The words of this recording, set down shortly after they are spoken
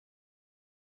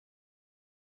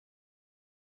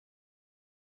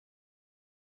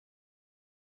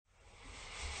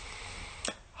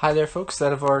Hi there, folks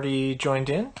that have already joined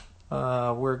in.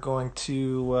 We're going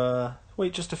to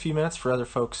wait just a few minutes for other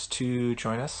folks to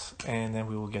join us, and then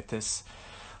we will get this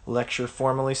lecture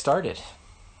formally started.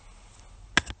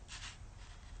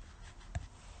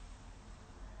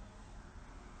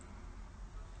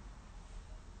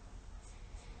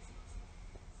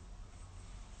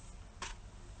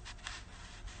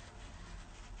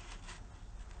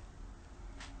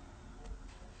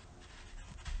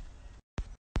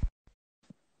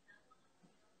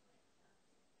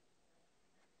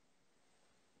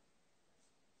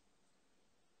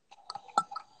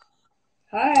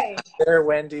 Hi. There,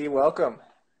 Wendy, welcome.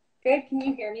 Good. Can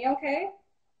you hear me okay?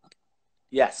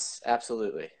 Yes,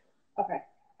 absolutely. Okay.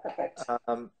 Perfect.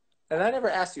 Um, and I never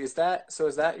asked you, is that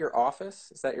your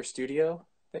office? Is that your studio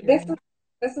that you're This is in?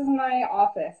 this is my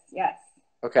office. Yes.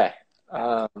 Okay.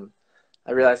 Yeah.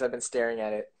 I realize I've been staring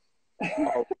at it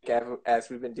all week as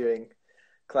we've been doing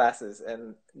classes,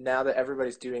 and now that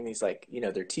everybody's doing these, like,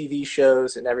 their TV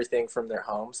shows and everything from their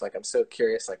homes, like, I'm so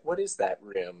curious, like, what is that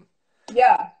room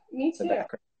Yeah, me in the too.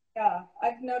 background? Yeah,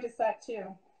 I've noticed that too.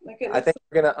 Like it I looks think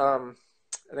we're gonna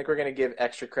I think we're gonna give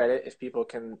extra credit if people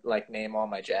can, like, name all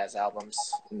my jazz albums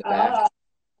in the back. ah,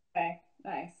 okay.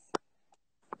 Nice.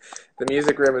 The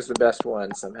music room is the best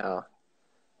one somehow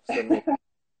for me.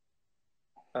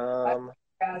 I Um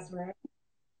jazz room.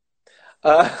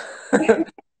 uh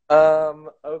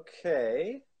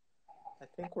okay. I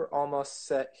think we're almost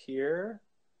set here.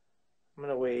 I'm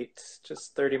gonna wait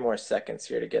just 30 more seconds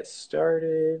here to get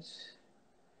started.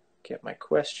 Get my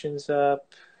questions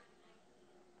up.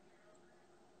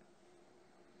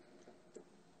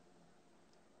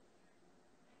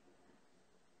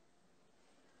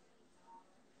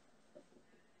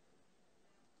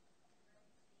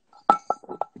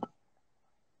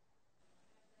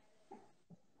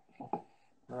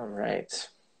 All right.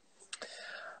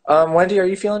 Wendy, are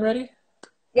you feeling ready?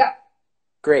 Yeah.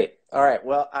 Great. All right.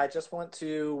 Well, I just want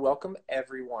to welcome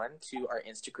everyone to our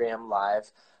Instagram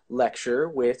live lecture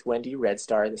with Wendy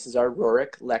Redstar. This is our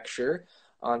Rorick lecture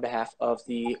on behalf of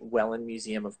the Wellin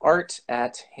Museum of Art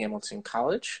at Hamilton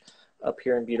College up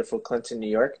here in beautiful Clinton, New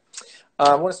York.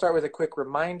 I want to start with a quick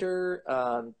reminder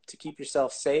to keep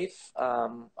yourself safe.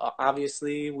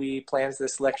 Obviously, we planned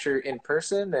this lecture in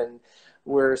person, and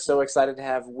we're so excited to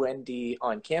have Wendy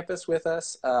on campus with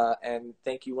us. And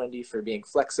thank you, Wendy, for being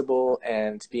flexible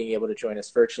and being able to join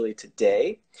us virtually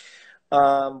today.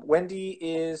 Wendy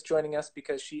is joining us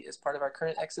because she is part of our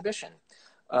current exhibition,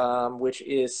 which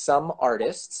is Some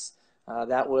Artists.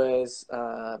 That was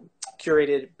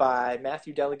curated by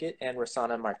Matthew Delegate and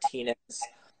Rosanna Martinez.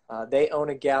 They own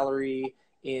a gallery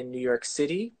in New York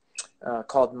City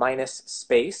called Minus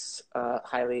Space.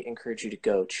 Highly encourage you to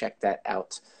go check that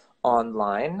out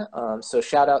online. So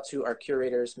shout out to our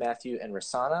curators, Matthew and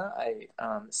Rosanna. I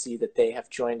see that they have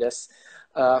joined us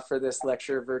for this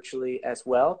lecture virtually as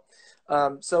well.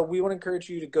 So we want to encourage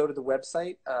you to go to the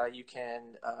website. You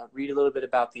can read a little bit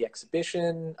about the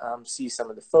exhibition, see some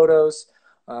of the photos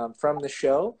from the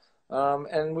show.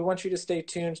 And we want you to stay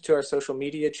tuned to our social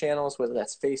media channels, whether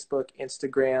that's Facebook,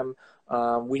 Instagram.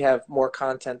 We have more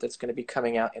content that's going to be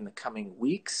coming out in the coming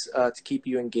weeks to keep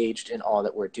you engaged in all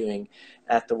that we're doing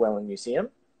at the Wellin Museum.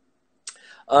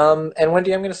 And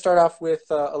Wendy, I'm going to start off with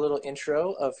a little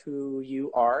intro of who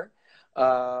you are.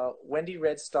 Wendy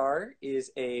Redstar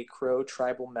is a Crow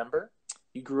tribal member.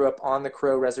 You grew up on the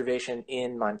Crow Reservation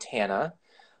in Montana.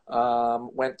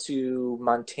 Went to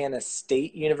Montana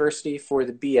State University for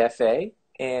the BFA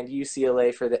and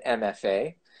UCLA for the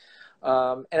MFA.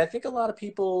 And I think a lot of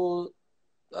people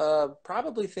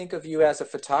probably think of you as a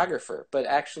photographer, but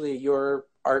actually your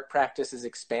art practice is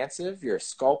expansive. You're a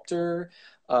sculptor,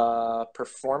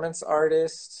 performance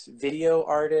artist, video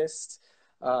artist.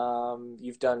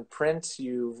 You've done print,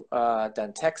 you've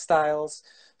done textiles.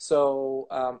 So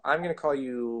I'm going to call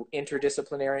you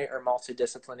interdisciplinary or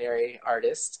multidisciplinary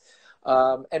artist.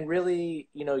 And really,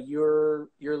 you're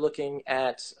looking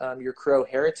at your Crow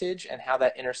heritage and how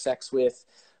that intersects with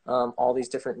all these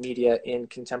different media in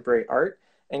contemporary art.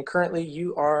 And currently,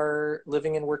 you are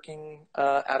living and working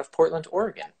out of Portland,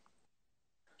 Oregon.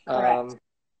 Correct. Um,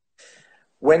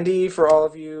 Wendy, for all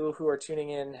of you who are tuning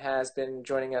in, has been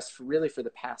joining us really for the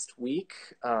past week,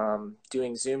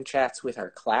 doing Zoom chats with our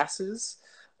classes,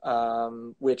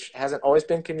 which hasn't always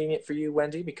been convenient for you,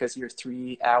 Wendy, because you're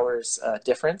 3 hours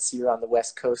difference. You're on the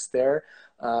West Coast there,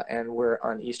 and we're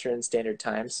on Eastern Standard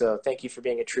Time. So thank you for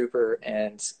being a trooper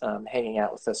and hanging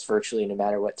out with us virtually, no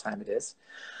matter what time it is.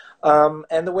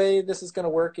 And the way this is going to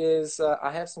work is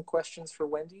I have some questions for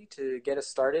Wendy to get us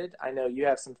started. I know you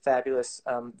have some fabulous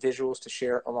visuals to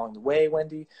share along the way,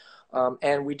 Wendy.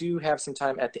 And we do have some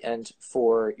time at the end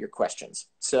for your questions.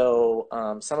 So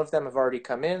some of them have already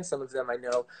come in. Some of them I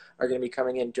know are going to be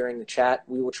coming in during the chat.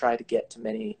 We will try to get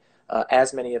to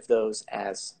as many of those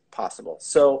as possible.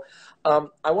 So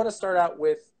I want to start out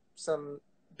with some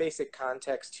basic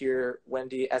context here,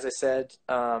 Wendy. As I said,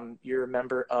 you're a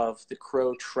member of the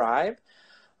Crow tribe.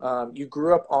 You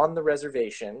grew up on the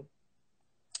reservation.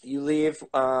 You leave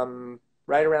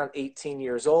right around 18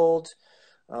 years old,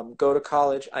 go to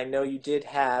college. I know you did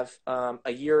have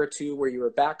a year or two where you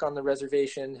were back on the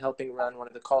reservation helping run one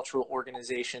of the cultural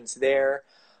organizations there.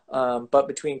 But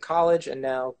between college and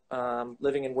now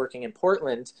living and working in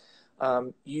Portland,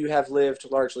 you have lived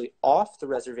largely off the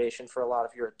reservation for a lot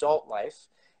of your adult life.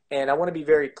 And I want to be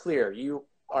very clear, you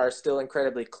are still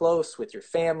incredibly close with your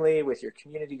family, with your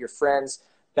community, your friends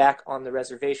back on the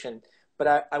reservation.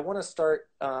 But I want to start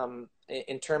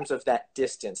in terms of that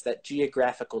distance, that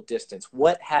geographical distance.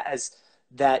 What has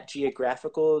that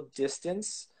geographical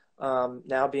distance,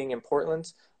 now being in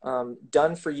Portland,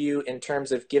 done for you in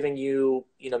terms of giving you,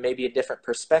 maybe a different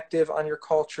perspective on your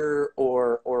culture,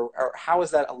 or how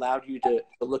has that allowed you to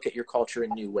look at your culture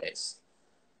in new ways?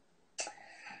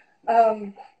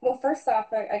 Well, first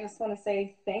off, I just want to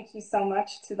say thank you so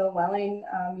much to the Wellin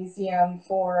Museum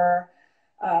for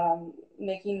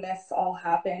making this all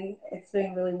happen. It's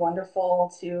been really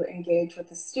wonderful to engage with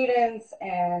the students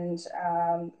and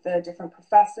the different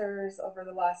professors over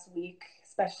the last week,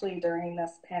 especially during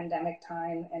this pandemic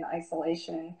time and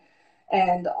isolation.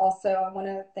 And also, I want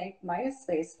to thank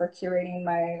MindSpace for curating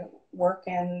my work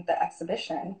in the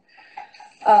exhibition.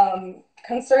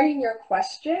 Concerning your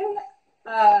question,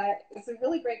 it's a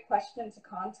really great question to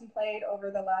contemplate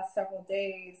over the last several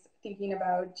days, thinking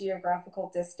about geographical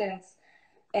distance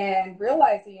and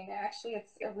realizing actually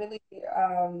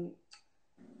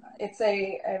it's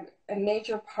a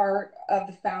major part of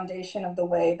the foundation of the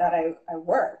way that I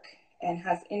work, and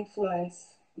has influenced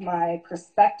my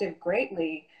perspective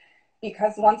greatly,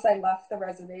 because once I left the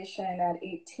reservation at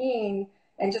 18,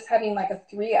 and just having like a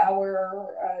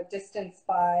 3-hour distance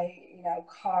by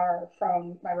car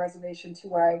from my reservation to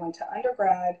where I went to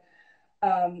undergrad,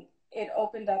 it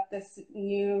opened up this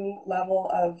new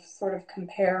level of sort of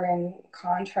compare and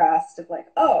contrast of like,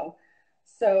 oh,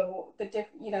 so the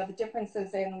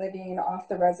differences in living off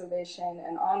the reservation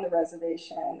and on the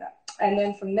reservation. And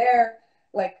then from there,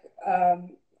 like,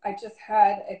 I just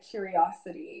had a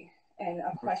curiosity and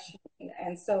a question.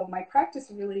 And so my practice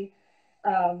really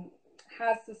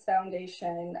has this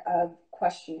foundation of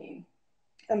questioning.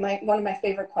 And one of my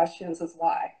favorite questions is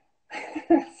why.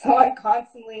 So I'm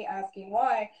constantly asking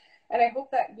why. And I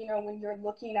hope that, when you're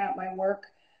looking at my work,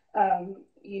 I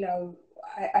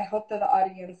hope that the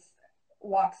audience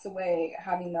walks away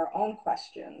having their own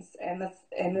questions,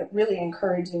 and really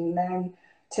encouraging them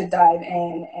to dive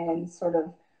in and sort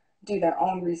of do their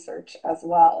own research as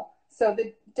well. So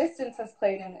the distance has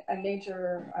played a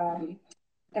major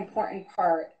important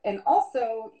part. And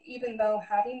also, even though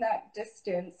having that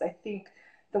distance, I think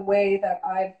the way that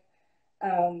I've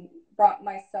brought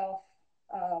myself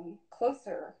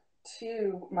closer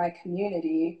to my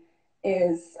community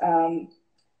is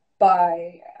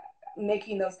by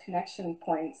making those connection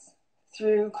points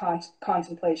through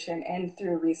contemplation and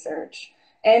through research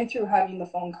and through having the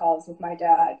phone calls with my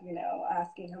dad,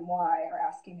 asking him why or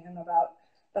asking him about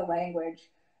the language.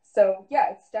 So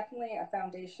yeah, it's definitely a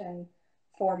foundation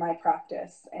for my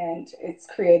practice, and it's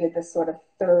created this sort of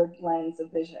third lens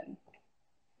of vision.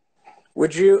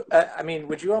 Would you,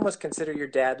 would you almost consider your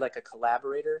dad like a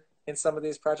collaborator in some of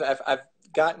these projects? I've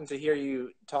gotten to hear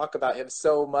you talk about him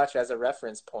so much as a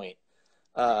reference point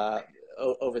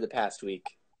over the past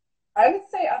week. I would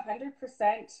say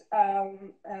 100%.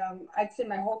 I'd say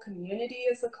my whole community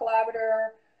is a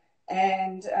collaborator,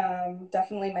 and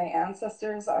definitely my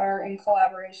ancestors are in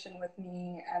collaboration with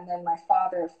me. And then my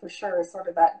father, for sure, is sort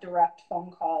of that direct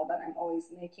phone call that I'm always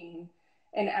making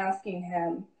and asking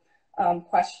him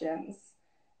questions.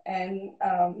 And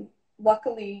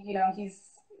luckily, he's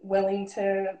willing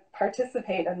to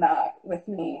participate in that with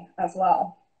me as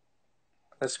well.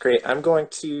 That's great. I'm going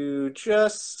to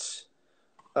just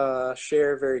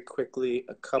share very quickly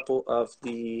a couple of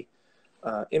the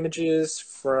images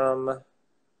from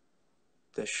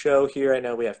the show here. I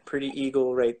know we have Pretty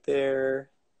Eagle right there,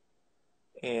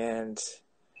 and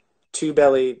Two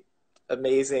Belly,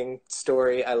 amazing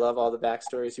story. I love all the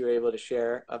backstories you were able to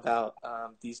share about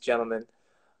these gentlemen.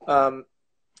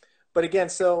 But again,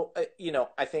 so,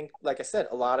 I think, like I said,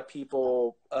 a lot of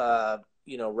people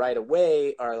right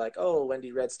away are like, oh,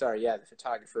 Wendy Red Star, yeah, the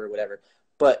photographer or whatever.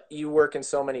 But you work in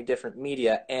so many different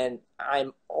media, and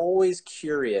I'm always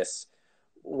curious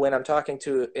when I'm talking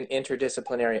to an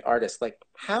interdisciplinary artist, like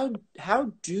how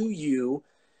do you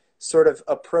sort of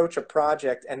approach a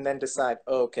project and then decide,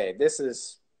 okay, this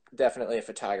is definitely a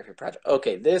photography project.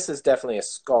 Okay, this is definitely a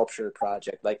sculpture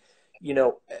project. Like,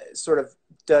 sort of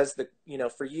does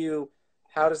for you,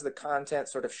 how does the content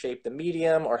sort of shape the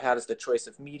medium, or how does the choice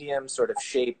of medium sort of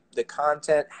shape the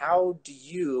content? How do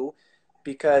you,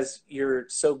 because you're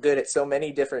so good at so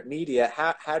many different media,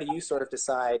 how do you sort of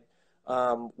decide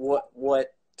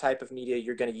what type of media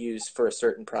you're going to use for a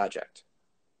certain project?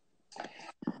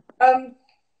 Um,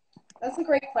 that's a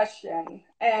great question.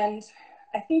 And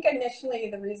I think initially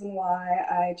the reason why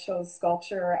I chose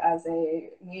sculpture as a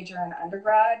major in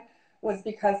undergrad was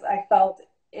because I felt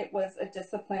it was a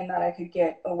discipline that I could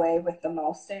get away with the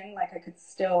most in. Like I could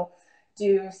still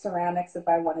do ceramics if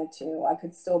I wanted to, I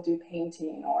could still do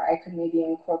painting, or I could maybe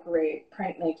incorporate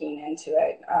printmaking into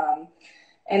it.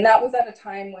 And that was at a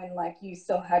time when like you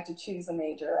still had to choose a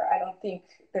major. I don't think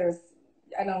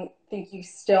you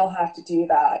still have to do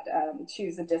that,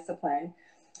 choose a discipline.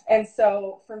 And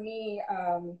so for me,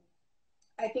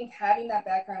 I think having that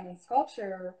background in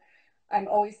sculpture, I'm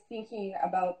always thinking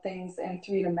about things in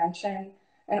 3 dimension.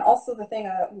 And also the thing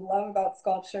I love about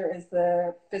sculpture is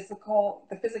the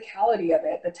physicality of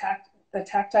it, the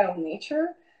tactile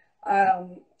nature.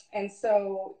 Um, and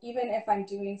so even if I'm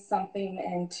doing something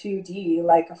in 2D,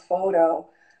 like a photo,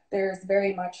 there's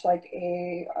very much like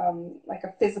a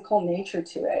physical nature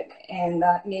to it, and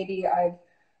that maybe I've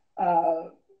uh,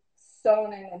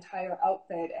 sewn an entire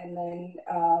outfit and then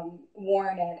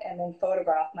worn it and then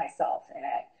photographed myself in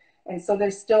it. And so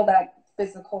there's still that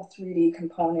physical 3D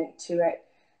component to it.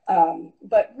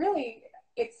 But really,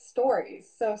 it's stories.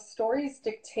 So stories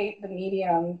dictate the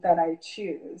medium that I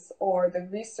choose or the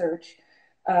research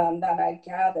that I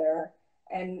gather.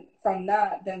 And from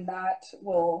that, then that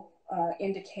will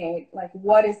indicate like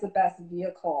what is the best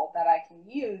vehicle that I can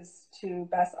use to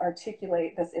best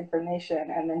articulate this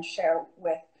information and then share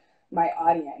with my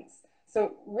audience.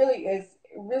 So really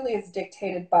is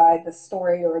dictated by the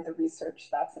story or the research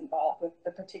that's involved with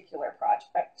the particular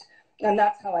project, and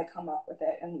that's how I come up with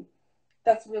it. And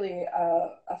that's really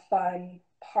a fun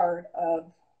part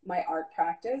of my art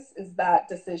practice is that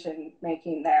decision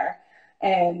making there.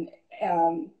 And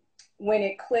when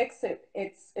it clicks,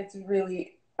 it's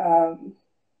really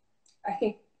I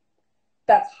think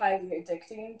that's highly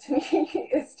addicting to me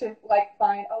is to like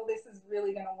find, oh, this is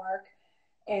really going to work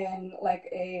in like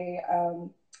a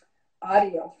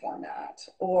audio format,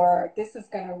 or this is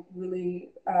going to really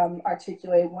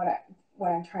articulate what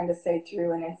I'm trying to say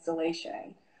through an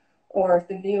installation, or if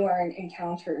the viewer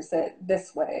encounters it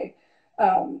this way.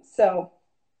 So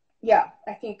yeah,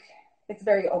 I think it's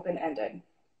very open ended.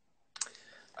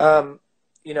 Um,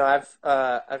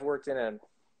 I've worked in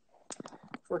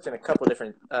a couple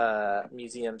different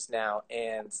museums now,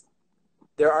 and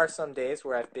there are some days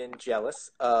where I've been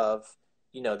jealous of,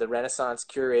 the Renaissance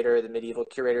curator, the medieval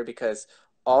curator, because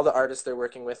all the artists they're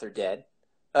working with are dead.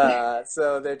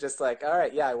 So they're just like, all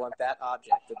right, yeah, I want that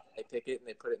object. And they pick it and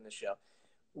they put it in the show.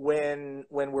 When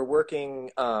we're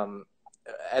working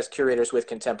as curators with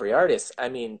contemporary artists, I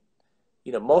mean,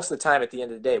 most of the time at the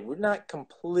end of the day, we're not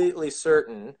completely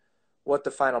certain what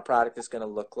the final product is going to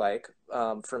look like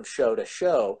from show to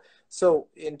show. So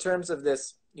in terms of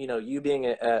this, you being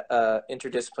a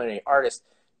interdisciplinary artist,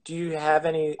 do you have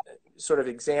any sort of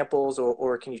examples,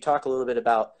 or can you talk a little bit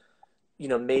about,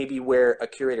 maybe where a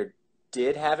curator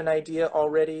did have an idea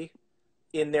already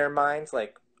in their minds,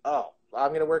 like, oh, I'm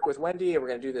going to work with Wendy and we're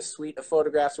going to do this suite of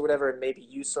photographs or whatever, and maybe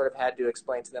you sort of had to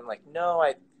explain to them, like, no,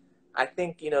 I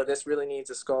think, this really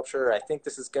needs a sculpture. I think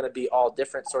this is going to be all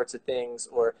different sorts of things.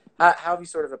 Or how have you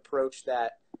sort of approached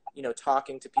that,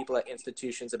 talking to people at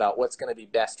institutions about what's going to be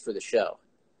best for the show?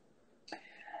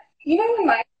 In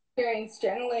my experience,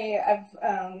 generally, I've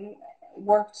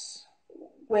worked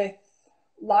with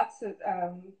lots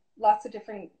of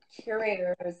different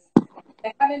curators.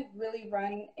 I haven't really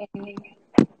run into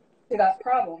that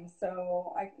problem,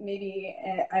 so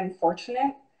I'm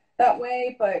fortunate that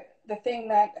way. But the thing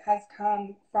that has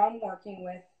come from working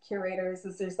with curators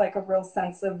is there's like a real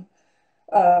sense of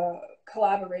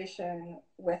collaboration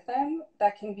with them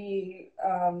that can be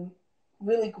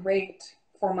really great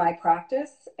for my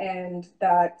practice, and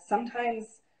that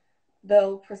sometimes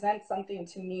they'll present something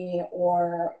to me,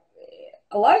 or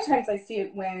a lot of times I see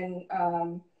it when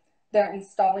they're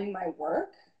installing my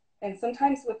work, and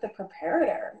sometimes with the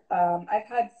preparator. I've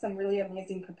had some really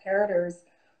amazing preparators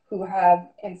who have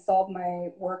installed my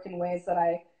work in ways that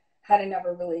I had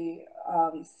never really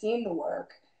seen the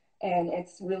work. And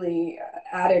it's really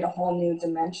added a whole new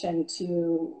dimension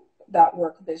to that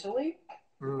work visually.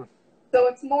 Mm. So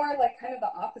it's more like kind of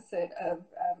the opposite of,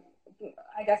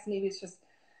 I guess maybe it's just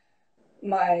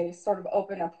my sort of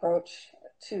open approach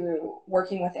to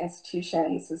working with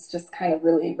institutions is just kind of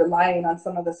really relying on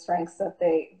some of the strengths that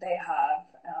they have,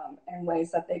 and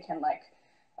ways that they can like,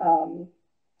 um,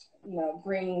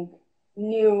 bring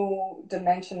new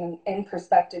dimension and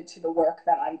perspective to the work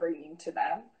that I'm bringing to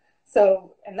them.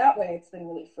 So in that way, it's been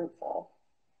really fruitful.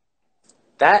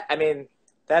 That, I mean,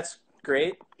 that's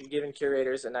great. You're giving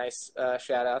curators a nice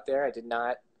shout out there. I did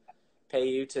not pay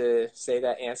you to say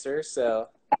that answer, so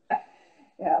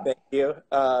Yeah. thank you.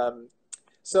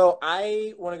 So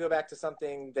I want to go back to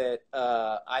something that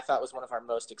I thought was one of our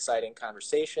most exciting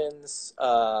conversations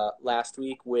last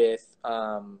week with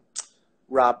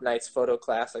Rob Knight's photo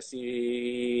class. I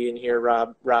see in here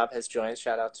Rob has joined.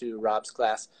 Shout out to Rob's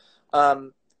class.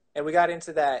 And we got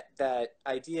into that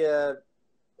idea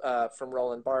from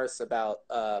Roland Barthes about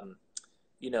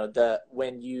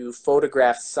when you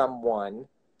photograph someone,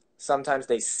 sometimes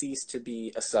they cease to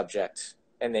be a subject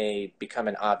and they become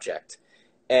an object.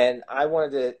 And I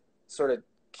wanted to sort of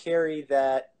carry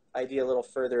that idea a little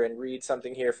further and read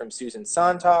something here from Susan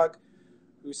Sontag,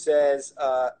 who says,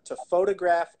 to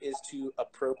photograph is to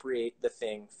appropriate the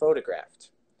thing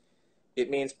photographed. It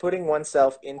means putting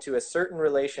oneself into a certain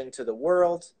relation to the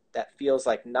world that feels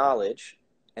like knowledge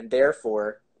and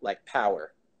therefore like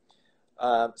power.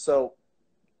 So,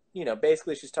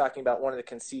 basically she's talking about one of the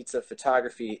conceits of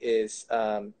photography is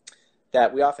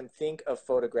that we often think of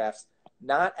photographs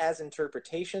not as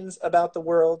interpretations about the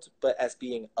world, but as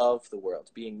being of the world,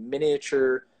 being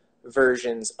miniature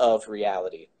versions of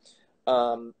reality.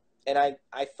 And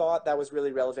I thought that was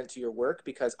really relevant to your work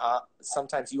because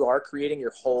sometimes you are creating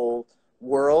your whole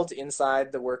world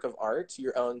inside the work of art,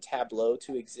 your own tableau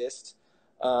to exist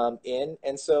in.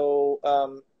 And so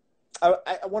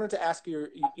I wanted to ask you,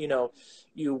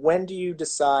 when do you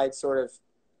decide sort of,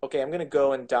 okay, I'm going to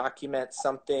go and document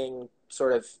something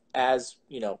sort of as,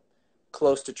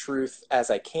 close to truth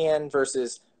as I can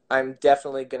versus I'm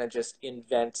definitely going to just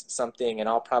invent something and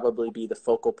I'll probably be the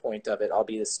focal point of it. I'll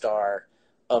be the star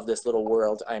of this little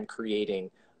world I'm creating.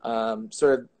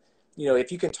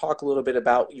 If you can talk a little bit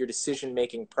about your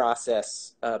decision-making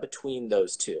process between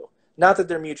those two. Not that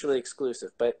they're mutually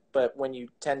exclusive, but when you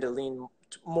tend to lean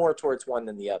more towards one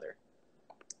than the other.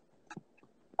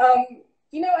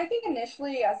 I think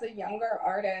initially as a younger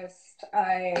artist,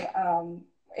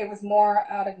 it was more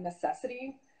out of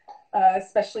necessity,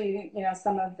 especially,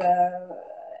 some of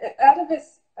out of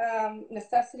this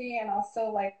necessity and also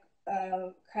like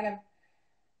kind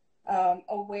of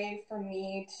a way for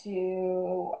me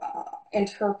to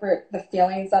interpret the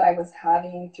feelings that I was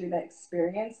having through the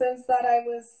experiences that I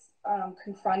was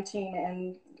confronting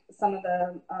and some of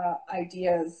the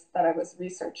ideas that I was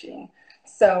researching.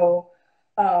 So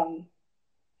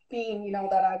being,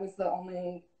 that I was the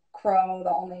only Crow,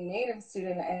 the only Native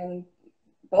student in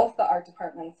both the art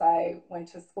departments I went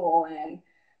to school in,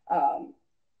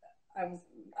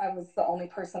 I was the only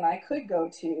person I could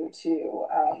go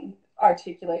to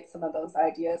articulate some of those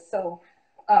ideas. So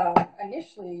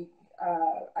initially,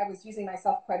 I was using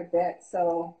myself quite a bit.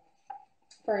 So,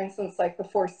 for instance, like the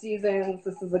Four Seasons,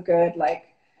 this is a good like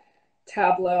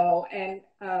tableau. And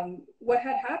what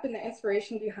had happened, the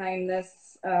inspiration behind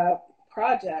this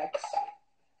project,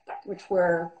 which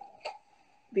were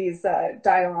these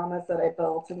dioramas that I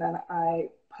built, and then I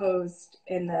posed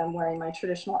in them wearing my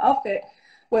traditional outfit,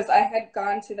 was I had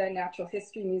gone to the Natural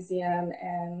History Museum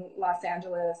in Los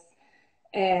Angeles,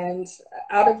 and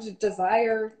out of the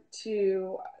desire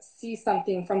to see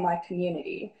something from my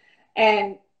community.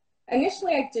 And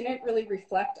initially, I didn't really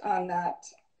reflect on that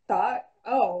thought.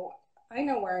 Oh, I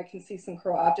know where I can see some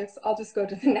Crow objects. I'll just go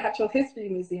to the Natural History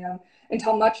Museum,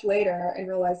 until much later and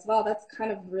realized, wow, that's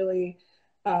kind of really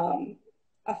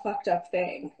a fucked up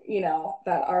thing,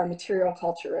 that our material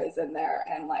culture is in there.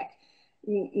 And like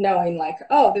knowing like,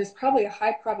 oh, there's probably a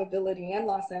high probability in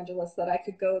Los Angeles that I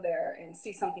could go there and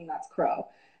see something that's Crow.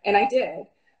 And I did.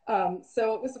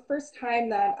 So it was the first time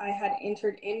that I had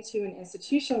entered into an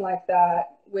institution like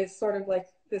that with sort of like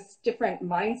this different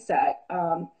mindset.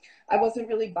 I wasn't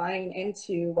really buying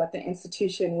into what the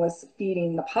institution was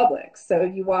feeding the public. So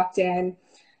you walked in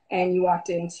and you walked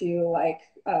into like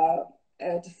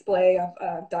a display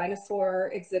of dinosaur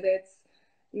exhibits.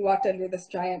 You walked under this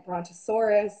giant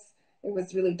brontosaurus. It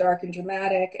was really dark and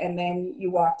dramatic. And then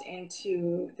you walked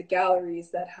into the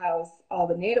galleries that house all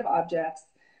the native objects.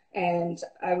 And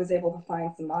I was able to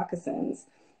find some moccasins.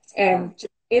 And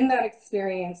in that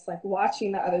experience, like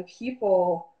watching the other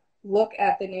people look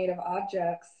at the native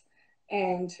objects,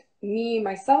 and me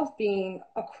myself being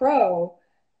a crow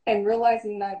and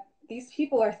realizing that these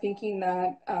people are thinking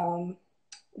that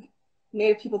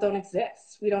native people don't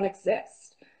exist, we don't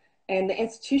exist, and the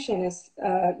institution is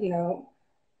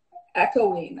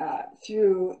echoing that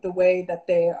through the way that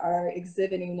they are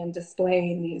exhibiting and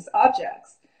displaying these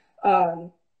objects.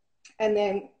 And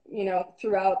then,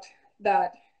 throughout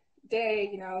that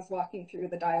day, I was walking through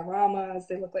the dioramas,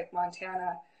 they look like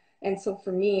Montana. And so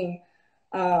for me,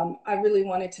 I really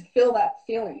wanted to feel that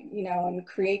feeling, and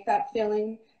create that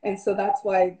feeling. And so that's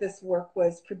why this work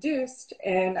was produced.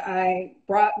 And I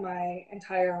brought my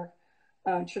entire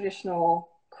traditional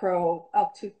crow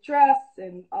elk tooth dress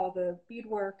and all the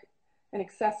beadwork and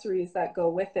accessories that go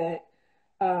with it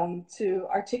to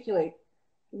articulate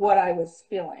what I was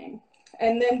feeling.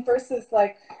 And then versus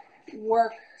like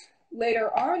work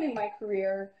later on in my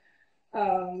career,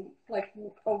 like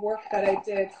a work that I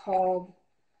did called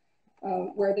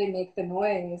Where They Make the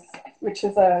Noise, which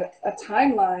is a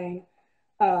timeline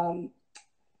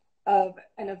of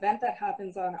an event that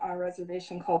happens on our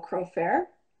reservation called Crow Fair.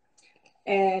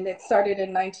 And it started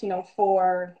in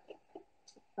 1904.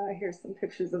 Here's some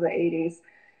pictures of the 80s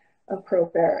of Crow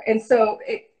Fair. And so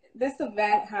this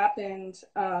event happened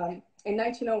in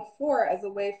 1904 as a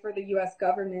way for the US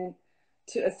government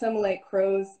to assimilate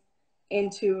crows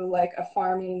into like a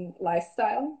farming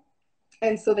lifestyle.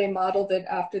 And so they modeled it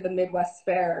after the Midwest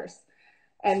fairs.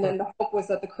 And then the hope was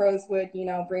that the crows would,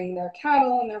 bring their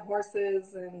cattle and their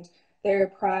horses and their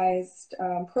prized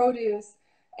produce,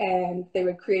 and they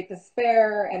would create this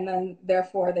fair, and then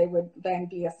therefore they would then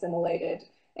be assimilated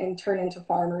and turn into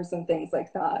farmers and things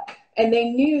like that. And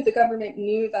the government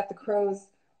knew that the crows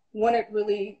wouldn't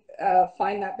really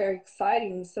find that very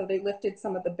exciting, so they lifted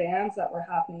some of the bans that were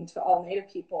happening to all Native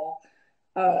people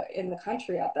in the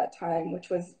country at that time,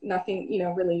 which was nothing,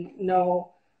 really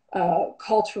no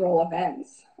cultural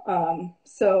events.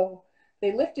 So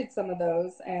they lifted some of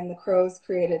those, and the crows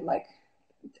created like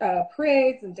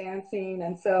parades and dancing.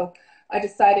 And so I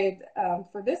decided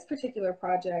for this particular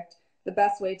project, the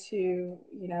best way to,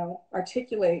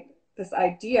 articulate this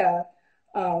idea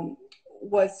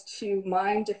was to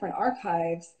mine different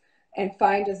archives and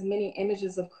find as many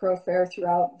images of Crow Fair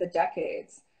throughout the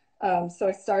decades. So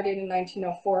I started in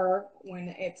 1904 when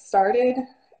it started,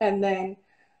 and then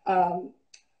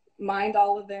mined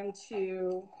all of them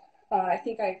to, I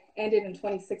think I ended in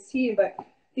 2016, but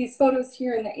these photos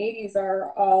here in the 80s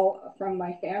are all from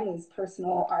my family's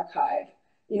personal archive.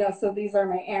 So these are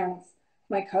my aunts,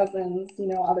 my cousins,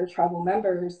 other tribal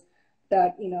members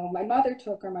that, my mother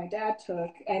took or my dad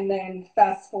took. And then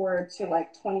fast forward to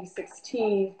like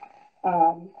 2016,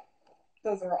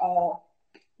 those are all,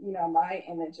 my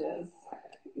images,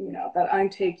 that I'm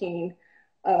taking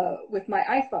with my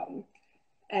iPhone.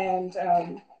 And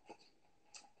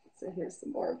so here's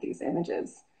some more of these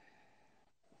images.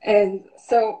 And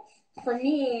so for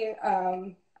me,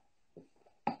 I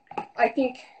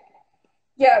think,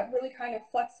 it really kind of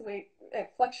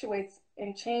fluctuates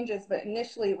and changes, but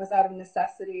initially it was out of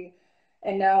necessity.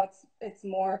 And now it's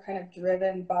more kind of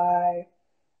driven by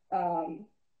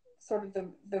sort of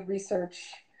the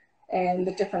research and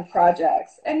the different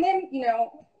projects. And then,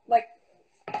 like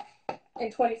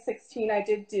in 2016, I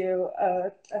did do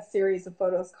a series of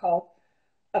photos called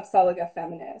Upsalaga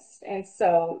Feminist. And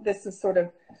so this is sort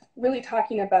of really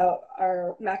talking about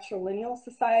our matrilineal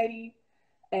society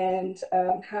and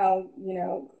how,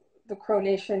 the Crow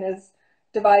Nation is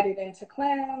divided into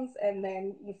clans, and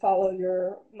then you follow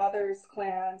your mother's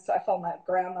clan. So I follow my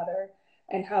grandmother,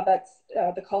 and how that's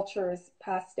the culture is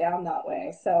passed down that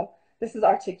way. So this is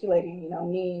articulating,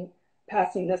 me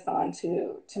passing this on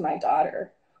to my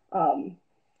daughter. So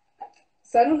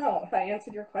I don't know if I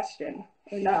answered your question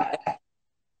or not.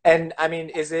 And I mean,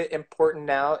 is it important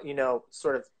now,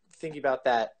 sort of thinking about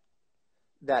that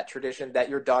tradition that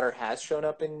your daughter has shown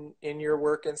up in your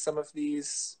work in some of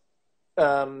these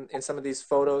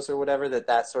photos or whatever,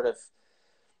 that sort of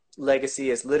legacy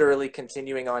is literally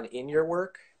continuing on in your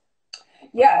work?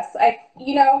 Yes,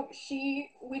 we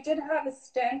did have a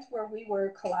stint where we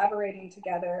were collaborating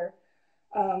together.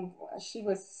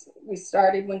 We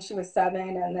started when she was 7,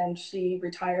 and then she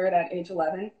retired at age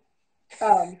 11.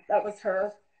 That was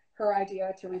her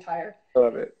idea to retire.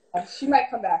 Love it. She might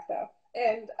come back though.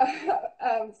 And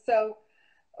so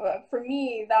for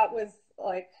me, that was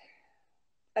like,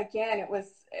 again, it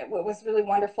was really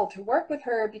wonderful to work with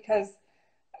her because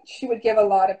she would give a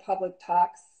lot of public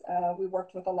talks. We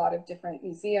worked with a lot of different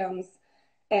museums,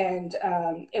 and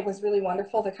it was really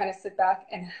wonderful to kind of sit back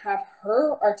and have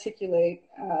her articulate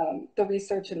the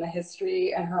research and the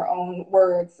history and her own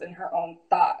words and her own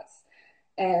thoughts.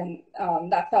 And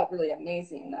that felt really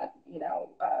amazing that,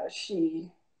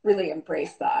 she really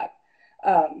embraced that.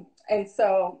 And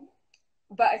so,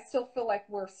 but I still feel like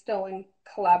we're still in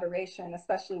collaboration,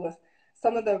 especially with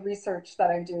some of the research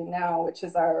that I'm doing now, which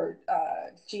is our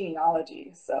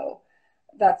genealogy. So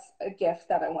that's a gift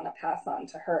that I want to pass on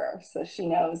to her, so she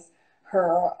knows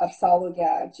her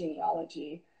Apsaluga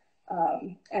genealogy,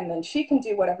 and then she can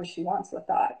do whatever she wants with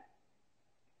that.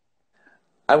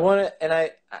 I want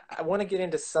to get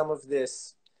into some of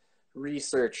this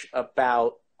research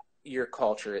about your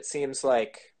culture. It seems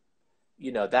like,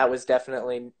 that was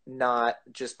definitely not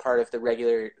just part of the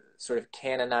regular sort of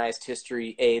canonized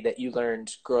history A that you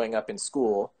learned growing up in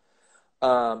school.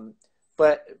 Um,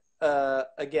 but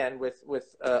again, with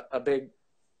a big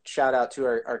shout out to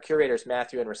our curators,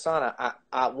 Matthew and Rosanna,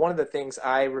 one of the things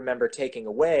I remember taking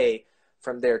away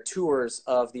from their tours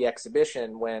of the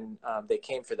exhibition when they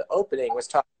came for the opening was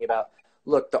talking about,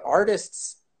 look, the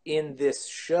artists in this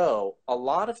show, a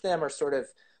lot of them are sort of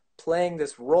playing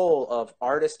this role of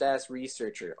artist as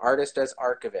researcher, artist as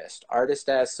archivist, artist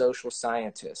as social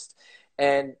scientist.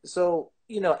 And so,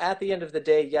 at the end of the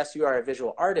day, yes, you are a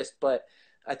visual artist, but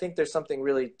I think there's something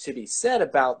really to be said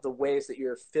about the ways that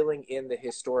you're filling in the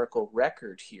historical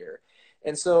record here.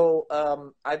 And so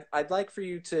I'd like for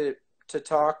you to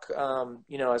talk,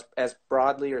 as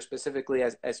broadly or specifically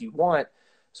as you want,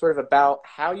 sort of about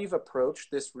how you've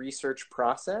approached this research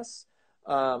process,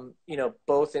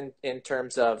 both in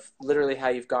terms of literally how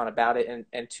you've gone about it,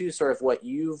 and two, sort of what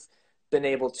you've been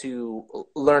able to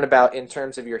learn about in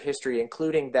terms of your history,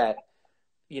 including that,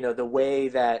 the way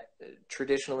that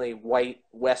traditionally white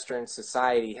Western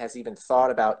society has even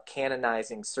thought about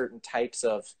canonizing certain types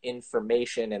of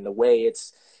information, and the way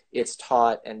it's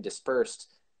taught and dispersed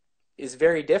is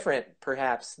very different,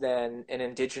 perhaps, than an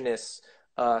indigenous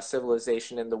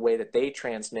civilization in the way that they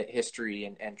transmit history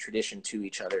and tradition to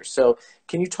each other. So,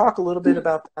 can you talk a little bit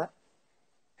about that?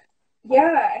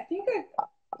 Yeah, I think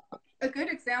a good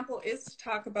example is to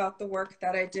talk about the work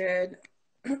that I did.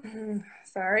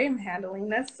 Sorry, I'm handling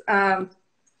this.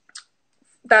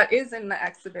 That is in the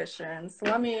exhibition. So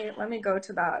let me go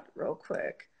to that real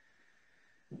quick.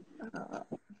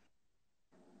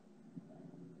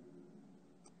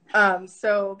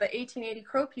 So the 1880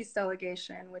 Crow Piece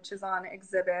delegation, which is on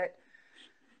exhibit.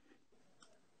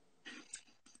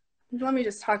 Let me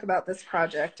just talk about this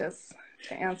project as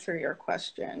to answer your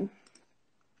question.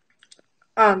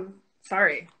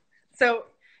 Sorry. So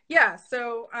yeah,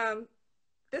 so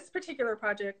this particular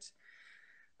project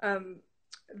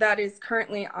that is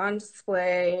currently on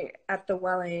display at the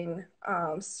Wellin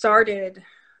started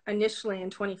initially in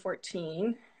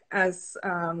 2014 as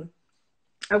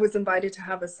I was invited to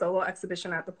have a solo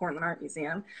exhibition at the Portland Art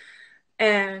Museum.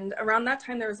 And around that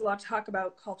time, there was a lot of talk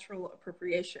about cultural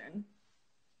appropriation,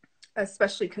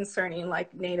 especially concerning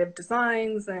like native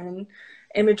designs and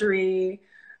imagery.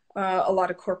 A lot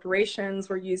of corporations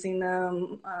were using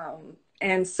them.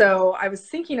 And so I was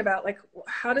thinking about like,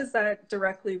 how does that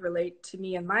directly relate to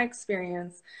me and my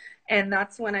experience? And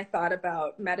that's when I thought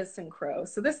about medicine crow.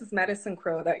 So this is medicine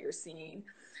crow that you're seeing.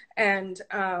 And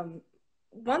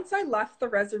once I left the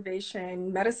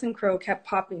reservation, medicine crow kept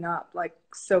popping up. Like,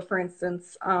 so for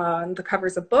instance, on the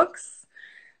covers of books,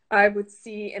 I would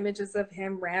see images of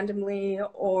him randomly,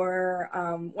 or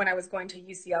when I was going to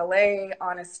UCLA,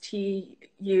 Honest Tea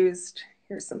used,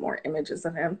 here's some more images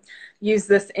of him, used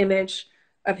this image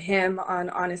of him on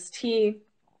Honest Tea.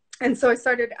 And so I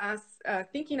started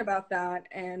thinking about that,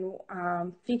 and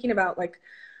thinking about like,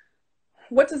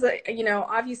 what does it,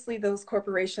 obviously those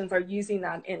corporations are using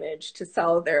that image to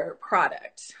sell their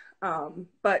product.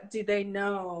 But do they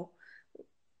know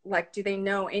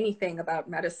anything about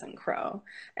medicine crow?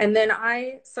 And then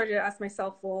I started to ask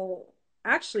myself, well,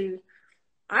 actually,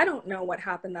 I don't know what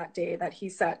happened that day that he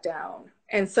sat down.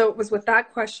 And so it was with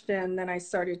that question that I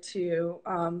started to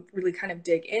really kind of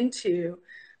dig into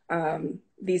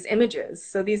these images.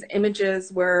 So these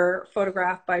images were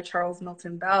photographed by Charles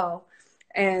Milton Bell,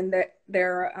 and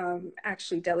they're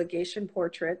actually delegation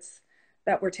portraits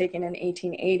that were taken in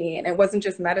 1880. And it wasn't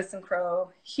just medicine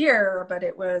crow here, but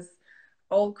it was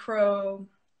Old Crow,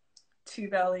 Two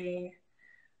Belly,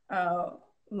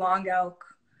 Long Elk,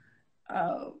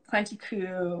 Plenty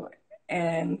Coups,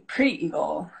 and Pretty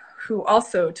Eagle, who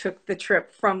also took the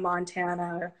trip from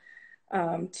Montana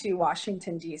to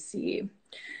Washington, D.C.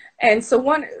 And so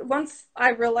once I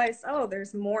realized, oh,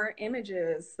 there's more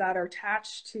images that are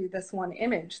attached to this one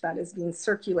image that is being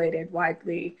circulated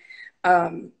widely,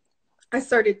 I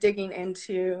started digging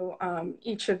into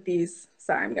each of these.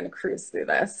 Sorry, I'm going to cruise through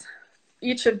this.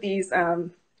 Each of these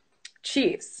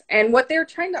chiefs, and what they're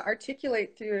trying to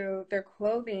articulate through their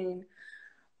clothing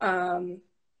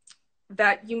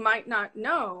that you might not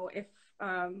know if,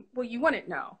 well, you wouldn't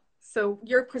know. So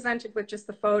you're presented with just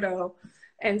the photo.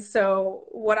 And so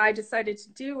what I decided to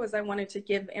do was I wanted to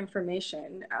give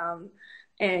information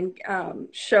and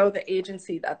show the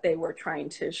agency that they were trying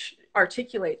to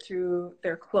articulate through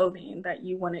their clothing that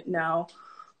you wouldn't know,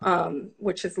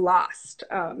 which is lost.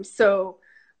 So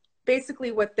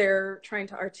basically what they're trying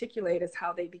to articulate is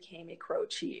how they became a Crow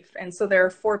chief. And so there are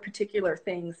 4 particular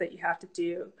things that you have to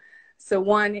do. So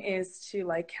one is to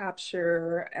like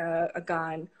capture a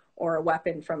gun or a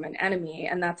weapon from an enemy,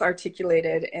 and that's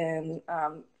articulated in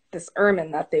this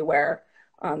ermine that they wear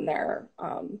on their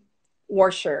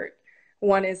war shirt.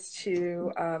 One is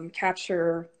to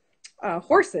capture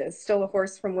horses, steal a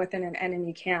horse from within an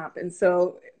enemy camp, and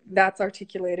so that's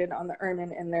articulated on the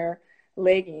ermine in their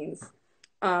leggings.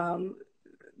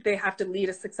 They have to lead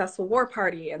a successful war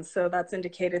party, and so that's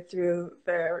indicated through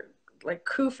their like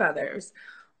coup feathers.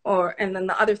 And then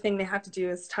the other thing they have to do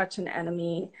is touch an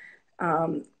enemy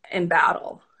in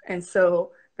battle. And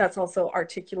so that's also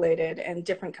articulated in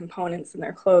different components in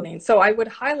their clothing. So I would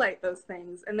highlight those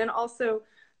things and then also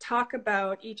talk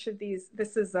about each of these.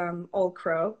 This is Old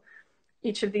Crow,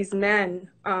 each of these men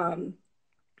and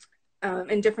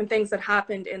different things that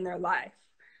happened in their life.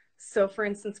 So for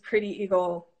instance, Pretty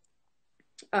Eagle,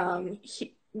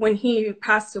 when he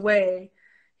passed away,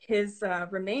 his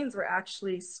remains were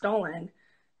actually stolen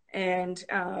and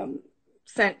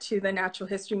sent to the Natural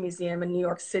History Museum in New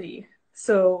York City.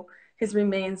 So his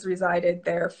remains resided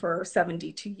there for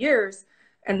 72 years.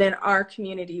 And then our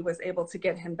community was able to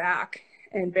get him back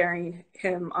and burying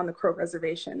him on the Crow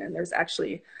Reservation. And there's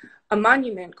actually a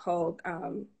monument called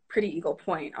Pretty Eagle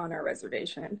Point on our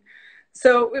reservation.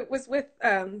 So it was with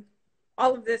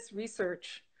all of this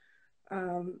research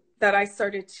that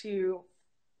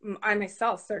I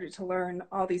myself started to learn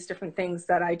all these different things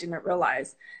that I didn't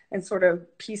realize and sort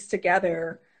of piece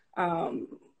together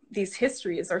these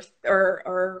histories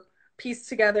or piece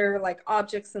together like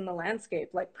objects in the landscape,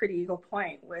 like Pretty Eagle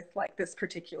Point with like this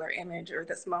particular image or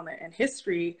this moment in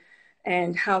history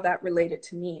and how that related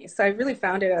to me. So I really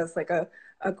found it as like a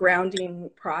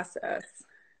grounding process.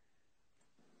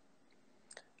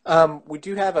 We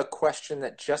do have a question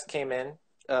that just came in,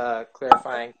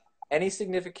 clarifying any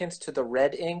significance to the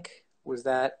red ink. Was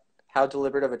that, how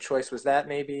deliberate of a choice was that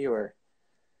maybe, or?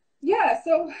 Yeah,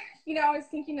 so, I was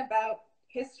thinking about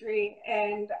history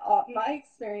and my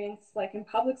experience, like in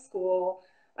public school.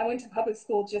 I went to public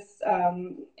school just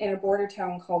in a border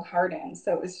town called Hardin.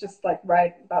 So it was just like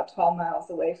right about 12 miles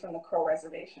away from the Crow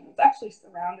Reservation. It's actually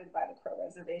surrounded by the Crow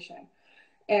Reservation.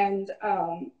 And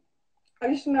I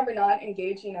just remember not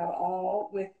engaging at all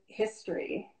with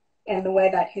history and the way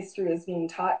that history is being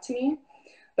taught to me,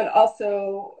 but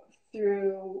also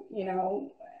through,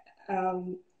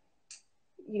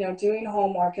 doing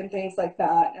homework and things like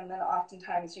that. And then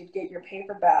oftentimes you'd get your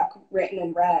paper back written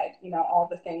in red, all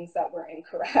the things that were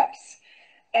incorrect.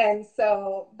 And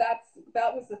so that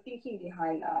was the thinking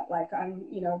behind that. Like I'm,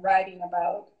 writing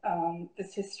about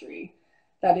this history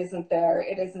that isn't there.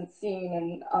 It isn't seen,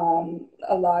 and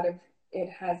a lot of it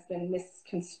has been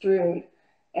misconstrued.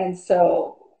 And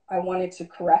so I wanted to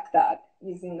correct that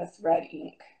using this red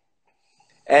ink.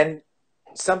 And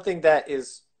something that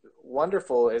is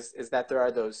wonderful is that there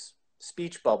are those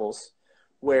speech bubbles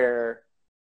where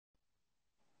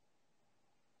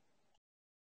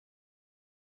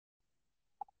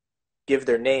give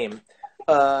their name.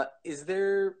 Is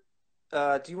there?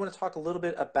 Do you want to talk a little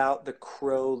bit about the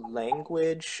Crow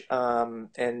language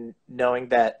and knowing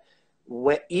that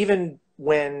even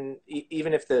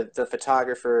if the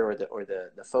photographer or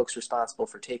the folks responsible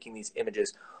for taking these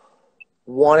images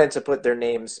wanted to put their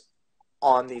names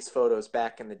on these photos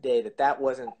back in the day, that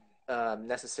wasn't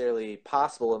necessarily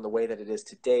possible in the way that it is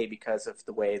today because of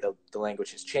the way the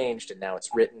language has changed and now it's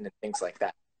written and things like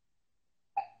that.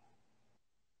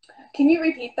 Can you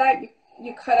repeat that?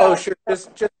 You cut Oh, out. sure. Just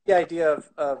the idea of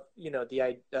that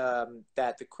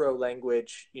the Crow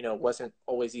language, wasn't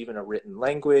always even a written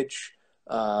language,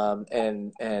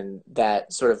 and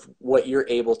that sort of what you're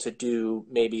able to do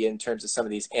maybe in terms of some of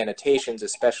these annotations,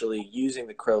 especially using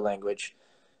the Crow language,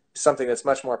 something that's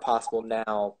much more possible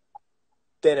now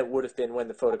than it would have been when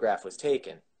the photograph was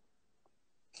taken.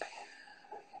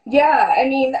 Yeah, I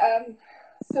mean,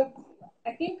 so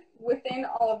I think within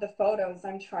all of the photos,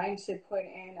 I'm trying to put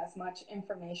in as much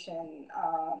information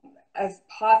as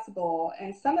possible.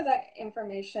 And some of that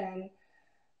information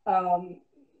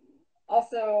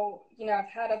also, I've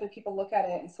had other people look at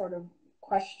it and sort of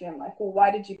question, like, well,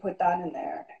 why did you put that in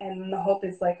there? And the hope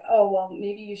is like, oh, well,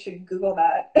 maybe you should Google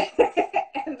that.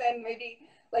 And then maybe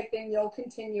like then you'll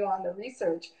continue on the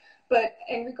research. But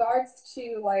in regards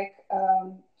to like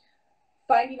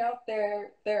finding out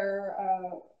their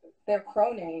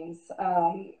crow names,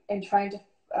 and trying to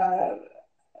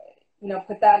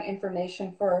put that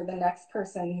information for the next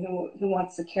person who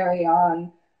wants to carry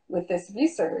on with this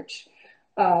research.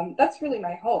 That's really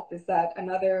my hope, is that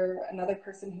another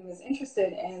person who is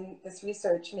interested in this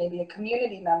research, maybe a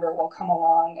community member, will come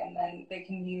along, and then they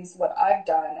can use what I've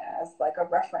done as like a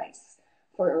reference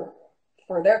for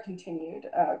their continued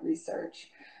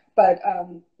research. But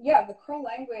yeah, the Crow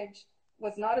language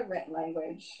was not a written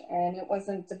language, and it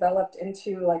wasn't developed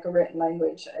into like a written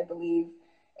language, I believe,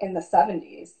 in the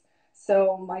 70s.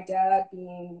 So my dad,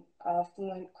 being a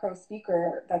fluent Crow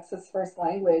speaker, that's his first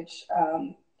language,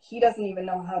 he doesn't even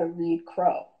know how to read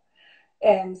Crow.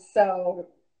 And so,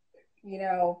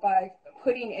 by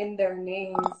putting in their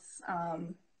names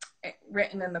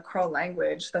written in the Crow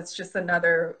language, that's just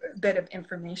another bit of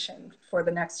information for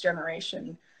the next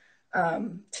generation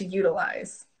to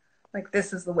utilize. Like,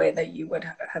 this is the way that you would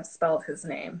have spelled his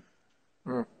name.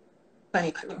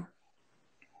 Funny too.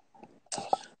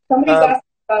 Somebody's asked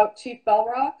about Chief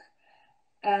Bellrock.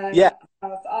 And yeah,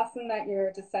 it's awesome that you're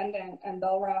a descendant, and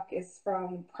Bell Rock is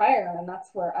from Pryor, and that's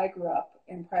where I grew up,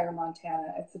 in Pryor,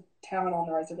 Montana. It's a town on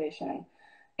the reservation.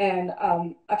 And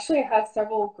actually, I have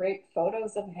several great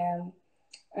photos of him,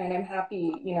 and I'm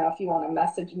happy, if you want to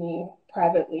message me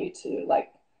privately to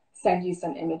like send you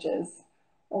some images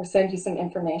or send you some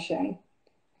information.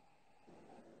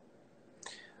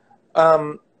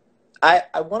 I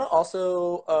want to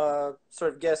also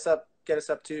sort of get us up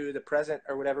to the present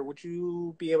or whatever. Would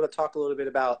you be able to talk a little bit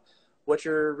about what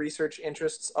your research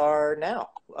interests are now?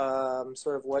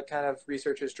 Sort of what kind of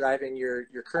research is driving your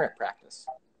current practice?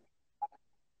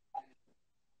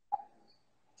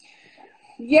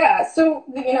 Yeah, so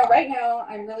right now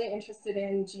I'm really interested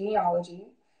in genealogy.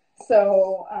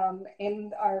 So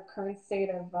in our current state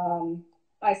of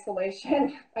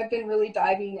isolation, I've been really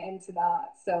diving into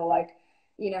that. So like,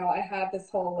 I have this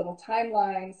whole little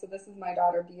timeline. So this is my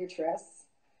daughter Beatrice,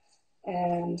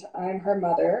 and I'm her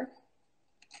mother.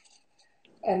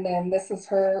 And then this is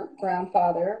her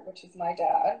grandfather, which is my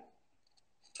dad.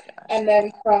 And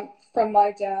then from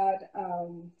my dad,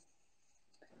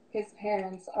 his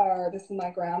parents are, this is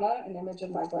my grandma, an image of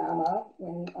my grandma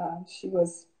when she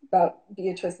was about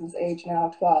Beatrice's age now,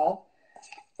 12.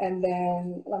 And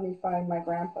then let me find my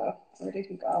grandpa. Where did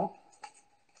he go?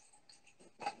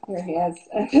 Here he is.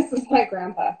 And this is my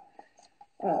grandpa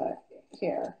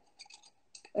here.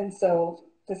 And so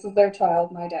this is their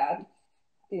child, my dad,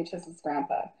 Beatrice's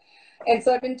grandpa. And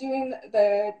so I've been doing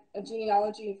the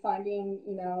genealogy, finding,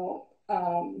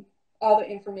 all the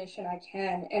information I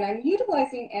can. And I'm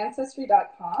utilizing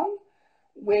Ancestry.com,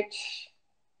 which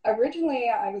originally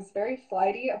I was very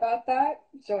flighty about that,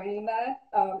 joining that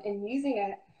and using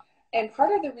it. And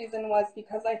part of the reason was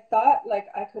because I thought like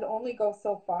I could only go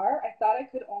so far. I thought I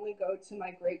could only go to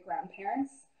my great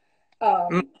grandparents. But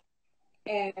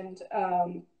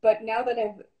now that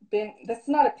I've been, this is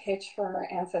not a pitch for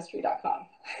Ancestry.com.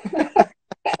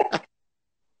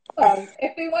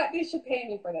 If they want, they should pay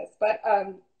me for this. But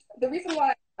the reason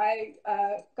why I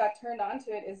got turned on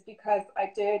to it is because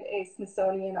I did a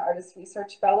Smithsonian Artist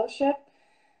Research Fellowship,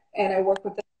 and I work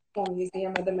with the National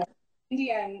Museum of the American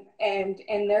Indian, and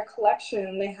in their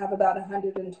collection, they have about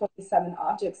 127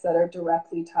 objects that are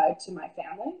directly tied to my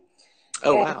family.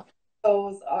 Oh, and wow.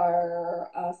 Those are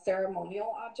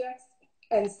ceremonial objects.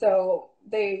 And so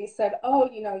they said, oh,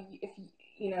 if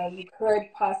you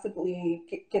could possibly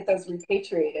get those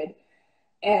repatriated.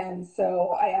 And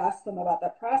so I asked them about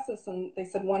that process, and they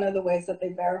said one of the ways that they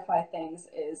verify things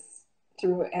is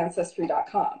through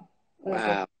Ancestry.com. And I was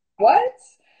like, what?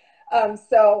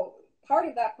 So part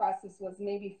of that process was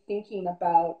maybe thinking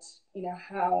about,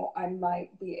 how I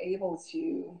might be able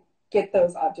to get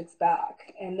those objects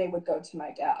back, and they would go to my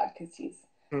dad because he's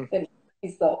the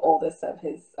oldest of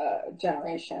his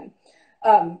generation.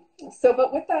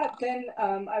 But with that, then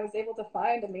I was able to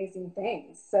find amazing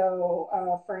things.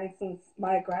 So, for instance,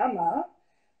 my grandma,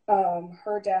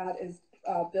 her dad is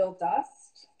Bill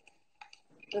Dust,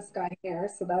 this guy here.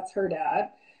 So that's her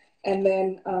dad. And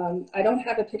then I don't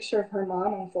have a picture of her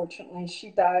mom, unfortunately.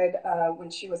 She died when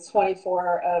she was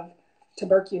 24 of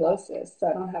tuberculosis. So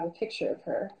I don't have a picture of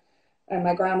her. And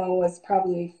my grandma was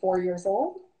probably 4 years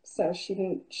old. So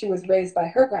she was raised by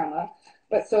her grandma.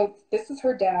 But so this is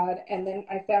her dad, and then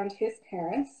I found his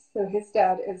parents. So his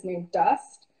dad is named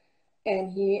Dust,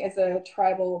 and he is was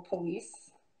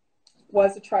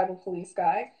a tribal police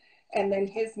guy. And then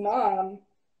his mom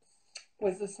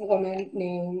was this woman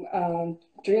named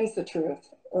Dreams the Truth,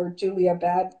 or Julia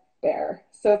Bad Bear.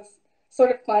 So sort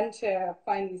of fun to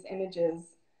find these images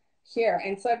here.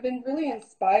 And so I've been really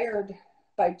inspired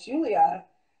by Julia.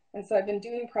 And so I've been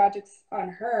doing projects on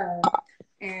her.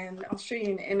 And I'll show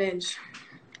you an image.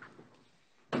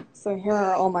 So here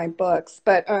are all my books.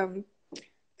 But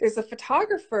there's a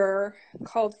photographer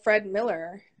called Fred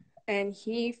Miller, and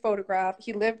he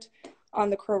lived on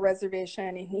the Crow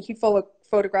Reservation, and he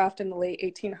photographed in the late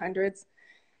 1800s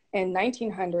and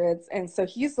 1900s. And so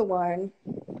he's the one.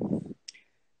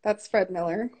 That's Fred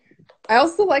Miller. I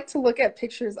also like to look at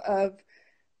pictures of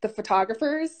the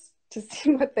photographers to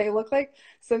see what they look like.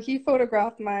 So he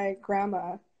photographed my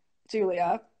grandma,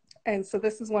 Julia. And so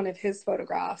this is one of his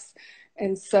photographs.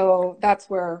 And so that's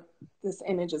where this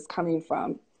image is coming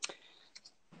from.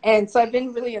 And so I've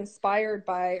been really inspired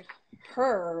by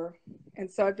her. And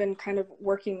so I've been kind of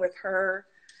working with her,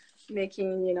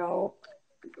 making,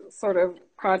 sort of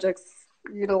projects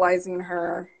utilizing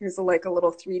her. Here's a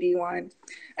little 3D one.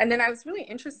 And then I was really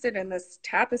interested in this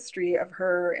tapestry of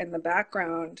her in the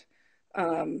background.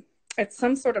 It's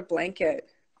some sort of blanket.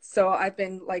 So I've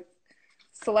been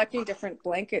selecting different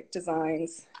blanket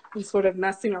designs and sort of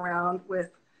messing around with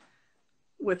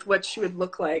what she would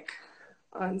look like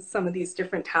on some of these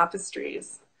different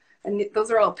tapestries. And those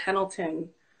are all Pendleton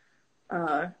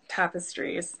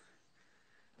tapestries.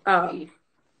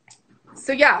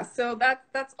 So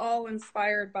that's all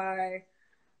inspired by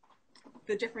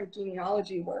the different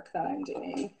genealogy work that I'm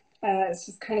doing. It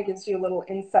just kind of gives you a little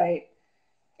insight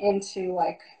into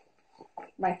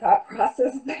my thought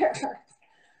process there.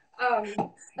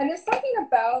 And there's something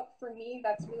for me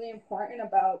that's really important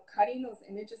about cutting those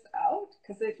images out,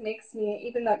 because it makes me,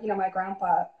 even though, my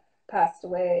grandpa passed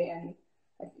away in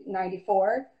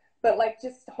 94, but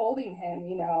just holding him,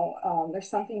 there's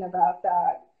something about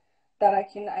that I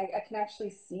can actually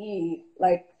see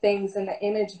things in the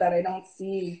image that I don't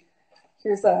see.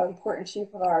 Here's an important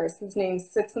chief of ours whose name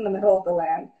sits in the middle of the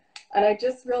land. And I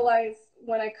just realized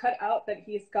when I cut out that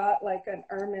he's got an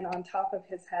ermine on top of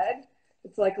his head.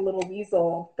 It's like a little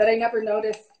weasel that I never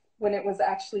noticed when it was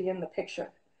actually in the picture.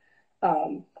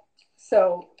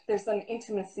 So there's an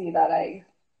intimacy that I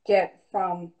get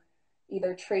from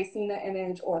either tracing the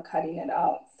image or cutting it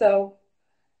out. So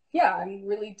yeah, I'm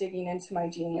really digging into my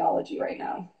genealogy right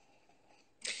now.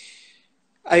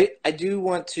 I do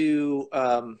want to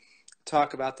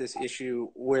talk about this issue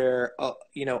where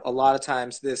a lot of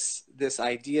times this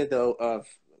idea though of,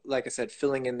 like I said,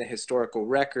 filling in the historical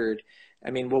record. I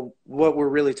mean, what we're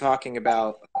really talking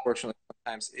about, unfortunately,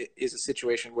 sometimes is a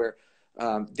situation where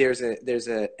there's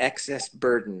a excess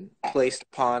burden placed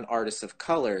upon artists of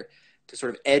color to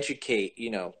sort of educate,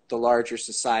 the larger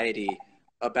society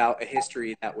about a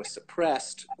history that was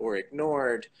suppressed or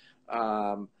ignored,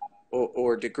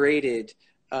 or degraded.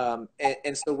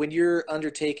 And so when you're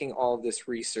undertaking all of this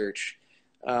research,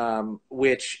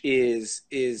 which is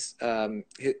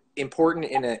important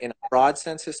in a broad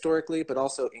sense historically, but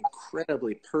also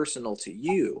incredibly personal to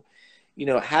you,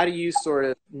 how do you sort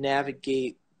of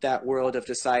navigate that world of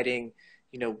deciding,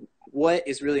 what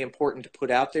is really important to put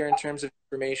out there in terms of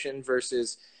information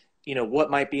versus,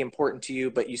 what might be important to you,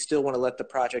 but you still want to let the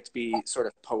project be sort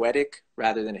of poetic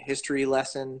rather than a history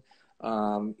lesson,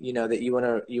 that you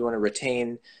want to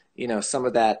retain, some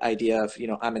of that idea of,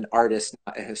 I'm an artist,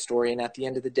 not a historian at the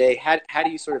end of the day. How do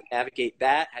you sort of navigate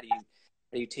that? How do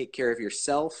you take care of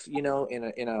yourself, in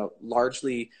a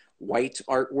largely white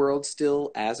art world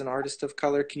still as an artist of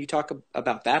color? Can you talk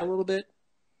about that a little bit?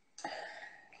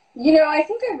 I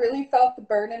think I really felt the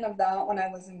burden of that when I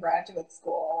was in graduate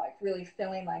school, really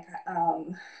feeling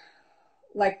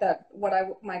that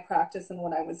my practice and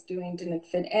what I was doing didn't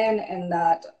fit in, and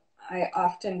that I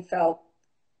often felt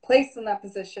placed in that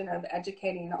position of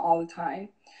educating all the time.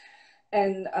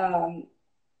 And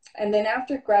then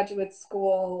after graduate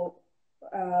school,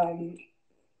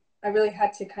 I really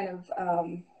had to kind of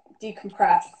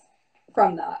decompress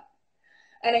from that.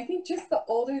 And I think just the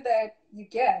older that you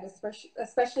get,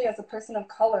 especially as a person of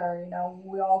color,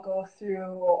 we all go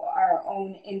through our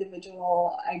own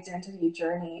individual identity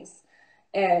journeys.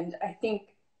 And I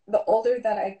think the older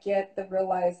that I get, I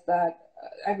realize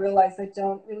I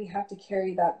don't really have to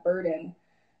carry that burden.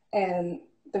 And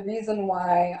the reason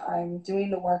why I'm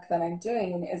doing the work that I'm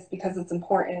doing is because it's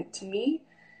important to me,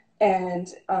 and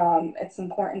it's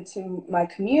important to my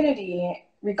community,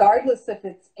 regardless if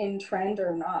it's in trend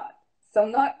or not. So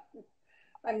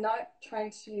I'm not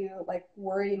trying to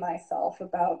worry myself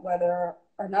about whether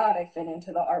or not I fit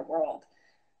into the art world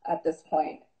at this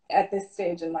point, at this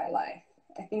stage in my life.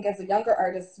 I think as a younger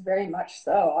artist, very much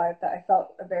so. I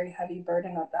felt a very heavy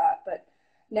burden of that. But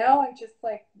now I'm just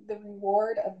the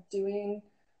reward of doing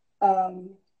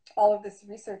all of this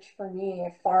research for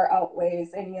me far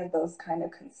outweighs any of those kind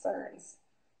of concerns.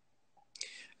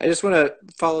 I just want to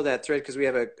follow that thread because we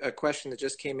have a question that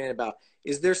just came in about,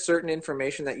 is there certain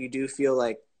information that you do feel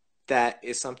like that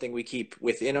is something we keep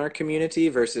within our community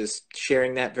versus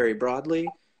sharing that very broadly?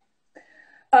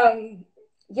 Um,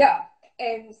 yeah.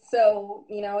 And so,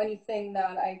 anything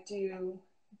that I do,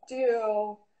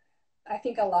 I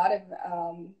think a lot of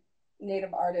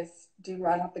Native artists do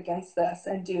run up against this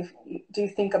and do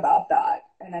think about that.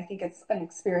 And I think it's an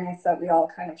experience that we all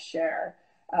kind of share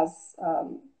as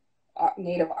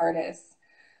Native artists.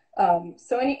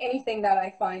 So anything that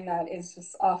I find that is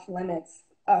just off limits,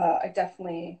 I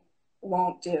definitely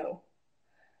won't do,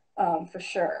 for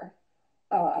sure.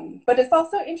 But it's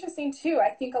also interesting too. I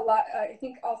think a lot. I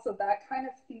think also that kind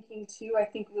of thinking too. I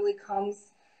think really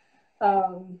comes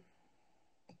um,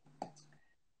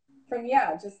 from,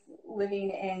 yeah, just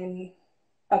living in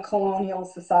a colonial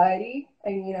society,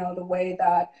 and the way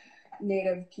that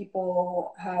Native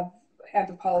people have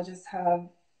anthropologists have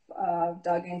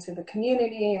dug into the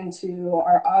community, into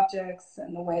our objects,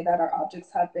 and the way that our objects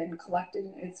have been collected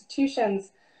in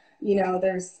institutions.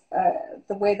 There's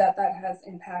the way that that has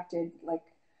impacted like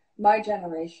my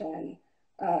generation,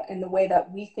 and the way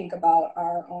that we think about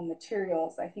our own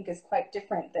materials, I think is quite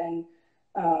different than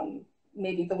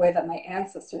maybe the way that my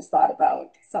ancestors thought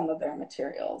about some of their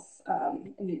materials.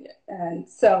 And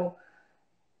so,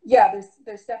 yeah,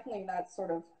 there's definitely that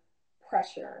sort of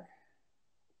pressure.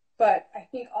 But I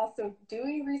think also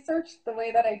doing research the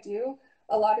way that I do,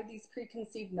 a lot of these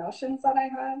preconceived notions that I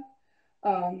have,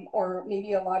 or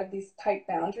maybe a lot of these tight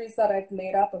boundaries that I've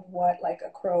made up of what like a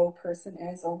Crow person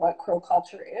is or what Crow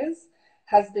culture is,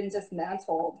 has been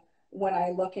dismantled when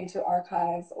I look into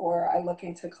archives or I look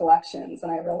into collections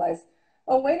and I realize,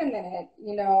 oh, wait a minute,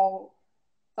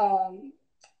 um,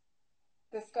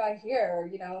 this guy here,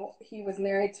 he was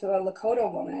married to a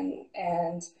Lakota woman,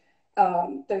 and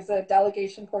there's a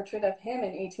delegation portrait of him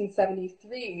in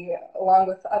 1873, along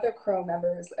with other Crow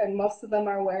members, and most of them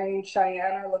are wearing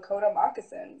Cheyenne or Lakota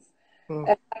moccasins. Hmm.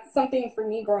 And that's something for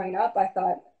me growing up. I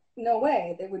thought, no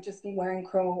way, they would just be wearing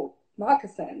Crow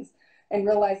moccasins, and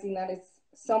realizing that it's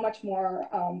so much more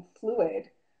fluid,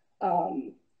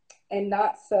 um, and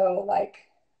not so like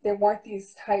there weren't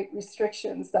these tight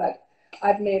restrictions that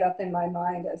I've made up in my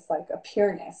mind as like a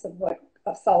pureness of what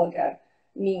a Salaga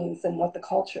means and what the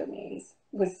culture means,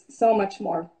 was so much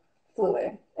more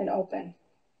fluid and open.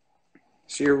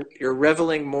 So you're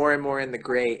reveling more and more in the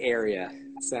gray area,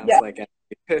 it sounds Yeah, like,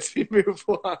 as we move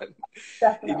on in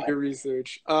definitely. your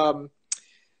research.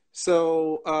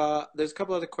 There's a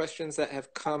couple other questions that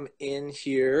have come in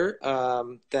here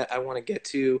that I want to get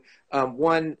to.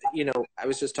 One, I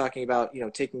was just talking about,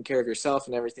 taking care of yourself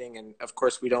and everything. And of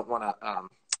course, we don't want to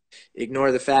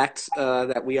ignore the fact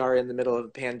that we are in the middle of a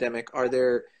pandemic. Are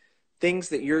there things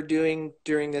that you're doing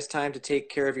during this time to take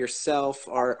care of yourself?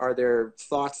 Are there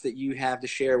thoughts that you have to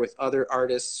share with other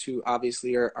artists who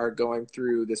obviously are going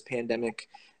through this pandemic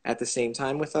at the same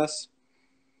time with us?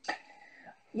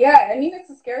 Yeah, I mean, it's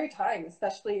a scary time,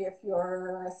 especially if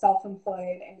you're a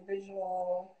self-employed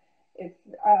individual, if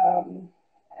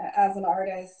as an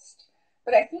artist.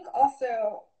 But I think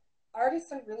also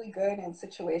artists are really good in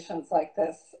situations like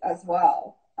this as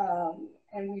well.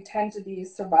 And we tend to be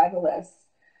survivalists.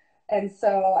 And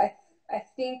so I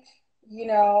think, you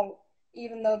know,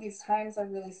 even though these times are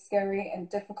really scary and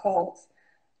difficult,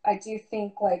 I do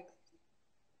think like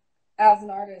as an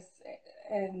artist,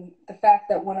 and the fact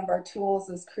that one of our tools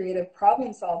is creative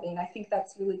problem solving, I think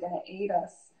that's really going to aid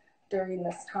us during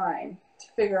this time to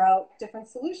figure out different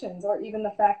solutions, or even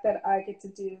the fact that I get to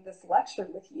do this lecture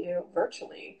with you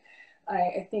virtually.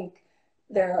 I think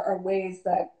there are ways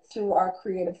that through our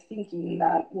creative thinking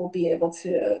that we'll be able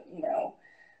to,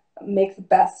 make the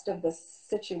best of this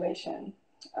situation.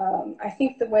 I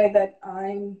think the way that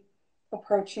I'm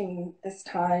approaching this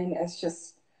time is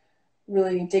just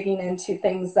really digging into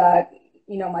things that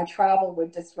my travel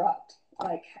would disrupt,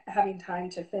 like having time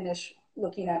to finish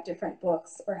looking at different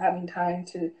books or having time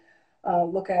to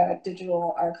look at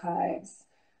digital archives.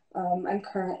 I'm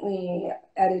currently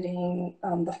editing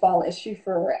the fall issue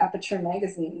for Aperture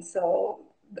magazine, so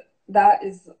that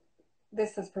is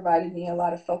this has provided me a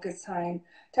lot of focus time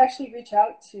to actually reach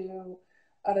out to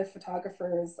other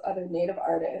photographers, other Native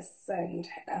artists, and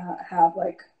have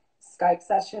like Skype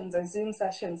sessions or Zoom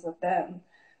sessions with them.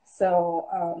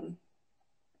 So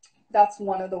that's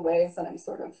one of the ways that I'm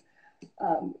sort of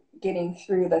getting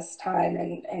through this time,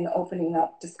 and opening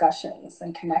up discussions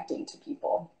and connecting to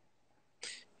people.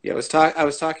 Yeah, I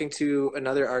was talking to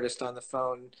another artist on the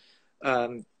phone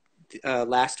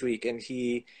last week, and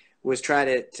he was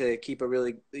trying to keep a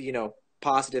really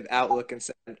positive outlook and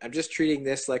said, I'm just treating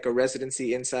this like a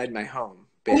residency inside my home,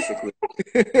 basically.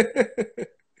 That's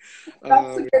a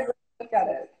um, good way to look at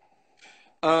it.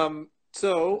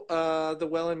 the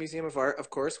Wellin Museum of Art, of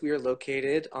course, we are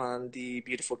located on the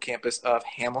beautiful campus of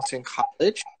Hamilton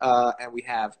College, and we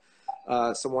have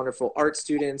some wonderful art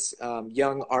students,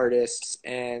 young artists,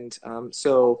 and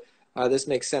this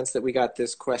makes sense that we got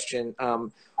this question.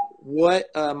 What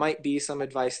might be some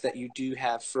advice that you do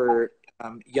have for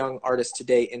young artists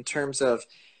today in terms of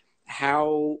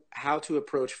how to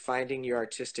approach finding your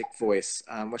artistic voice,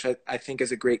 which I think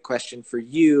is a great question for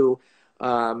you,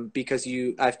 because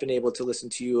I've been able to listen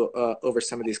to you over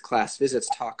some of these class visits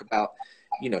talk about,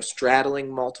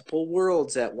 straddling multiple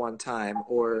worlds at one time,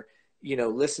 or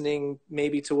listening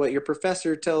maybe to what your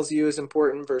professor tells you is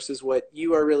important versus what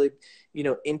you are really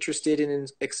interested in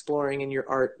exploring in your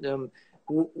art.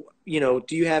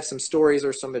 Do you have some stories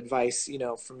or some advice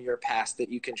from your past that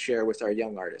you can share with our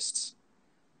young artists?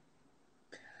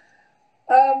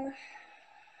 Um,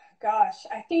 Gosh,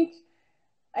 I think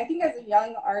as a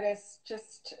young artist,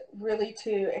 just really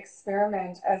to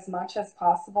experiment as much as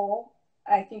possible,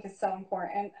 I think is so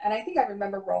important. And I think I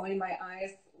remember rolling my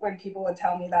eyes when people would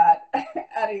tell me that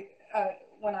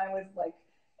when I was like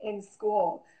in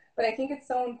school. But I think it's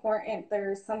so important.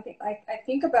 There's something I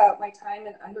think about my time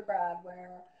in undergrad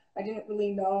where I didn't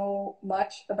really know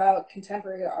much about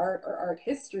contemporary art or art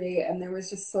history, and there was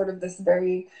just sort of this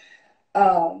very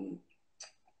um,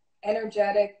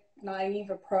 energetic, naive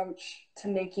approach to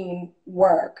making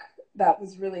work that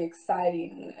was really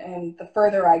exciting. And the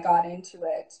further I got into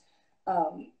it,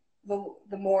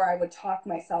 the more I would talk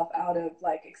myself out of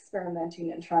like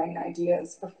experimenting and trying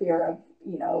ideas for fear of,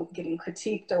 getting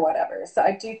critiqued or whatever. So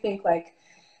I do think like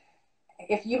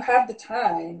if you have the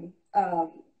time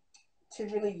to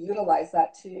really utilize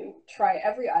that to try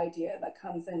every idea that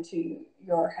comes into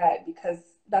your head, because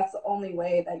that's the only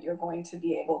way that you're going to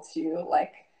be able to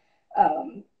like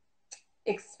um,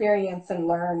 experience and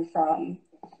learn from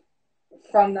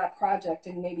that project,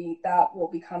 and maybe that will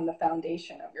become the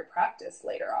foundation of your practice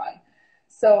later on.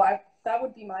 So that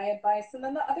would be my advice. And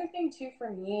then the other thing too for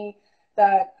me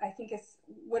that I think is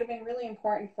would have been really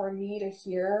important for me to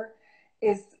hear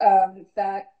is that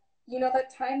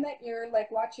that time that you're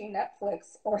like watching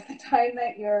Netflix or the time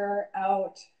that you're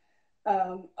out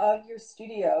of your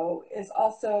studio is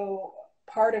also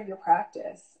part of your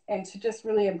practice, and to just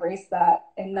really embrace that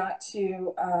and not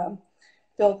to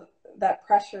feel that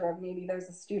pressure of maybe there's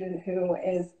a student who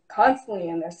is constantly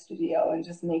in their studio and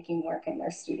just making work in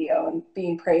their studio and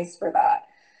being praised for that.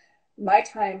 My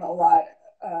time a lot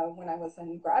when I was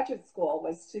in graduate school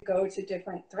was to go to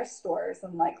different thrift stores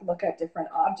and like look at different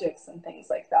objects and things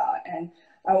like that. And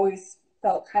I always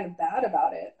felt kind of bad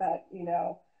about it, that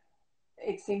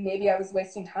it seemed maybe I was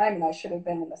wasting time and I should have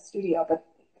been in the studio. But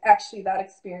actually, that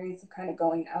experience of kind of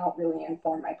going out really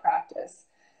informed my practice.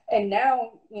 And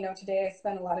now, today I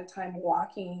spend a lot of time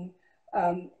walking.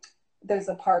 Um, there's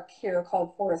a park here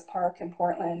called Forest Park in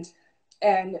Portland.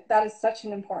 And that is such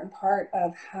an important part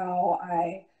of how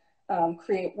I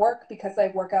create work, because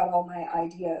I work out all my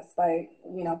ideas by,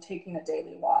 taking a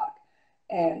daily walk.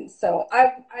 And so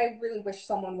I really wish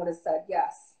someone would have said,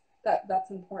 yes, that's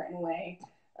an important way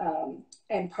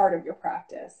and part of your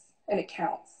practice, and it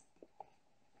counts.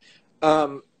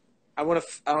 Um, I want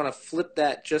to flip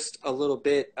that just a little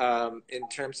bit, in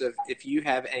terms of if you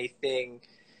have anything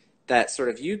that sort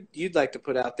of you'd like to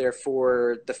put out there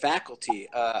for the faculty,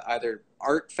 either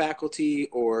art faculty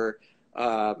or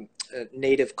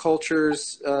native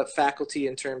cultures faculty,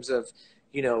 in terms of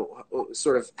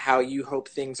sort of how you hope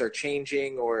things are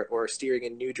changing or steering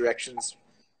in new directions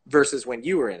versus when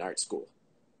you were in art school.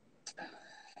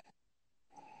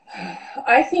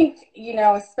 I think,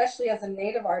 especially as a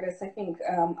Native artist, I think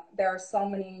there are so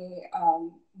many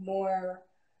more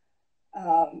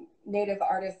Native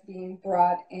artists being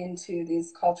brought into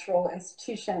these cultural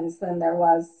institutions than there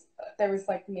was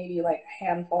like maybe like a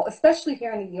handful, especially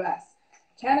here in the US.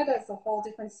 Canada is a whole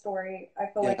different story. I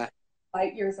feel like Yeah.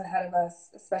 light years ahead of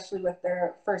us, especially with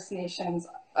their First Nations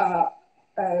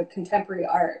contemporary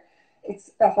art.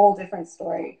 It's a whole different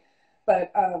story.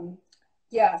 But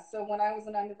yeah, so when I was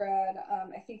an undergrad,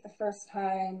 I think the first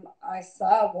time I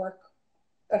saw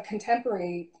a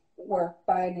contemporary work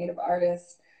by a Native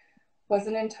artist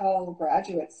wasn't until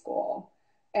graduate school,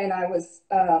 and I was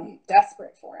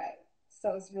desperate for it. So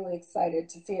I was really excited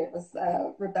to see it. It was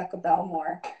Rebecca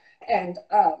Belmore, and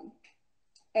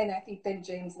I think then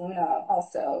James Luna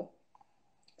also.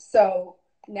 So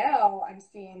now I'm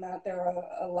seeing that there are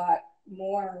a lot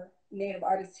more Native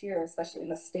artists here, especially in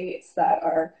the States, that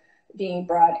are being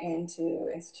brought into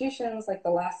institutions like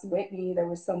the last Whitney. There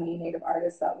were so many Native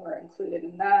artists that were included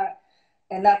in that.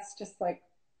 And that's just like,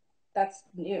 that's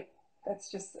new. That's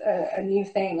just a new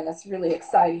thing. And it's really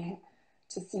exciting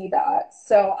to see that.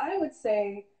 So I would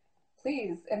say,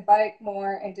 please invite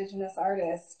more Indigenous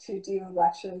artists to do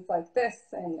lectures like this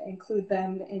and include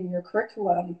them in your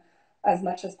curriculum as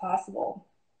much as possible.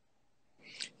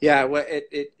 Yeah, well,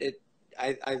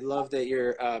 I love that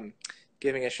you're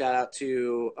giving a shout out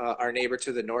to our neighbor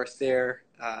to the north there.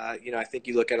 I think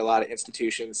you look at a lot of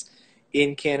institutions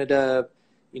in Canada,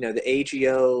 the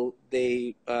AGO,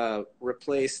 they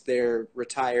replaced their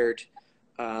retired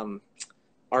um,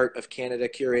 Art of Canada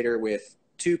curator with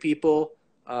two people,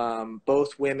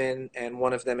 both women, and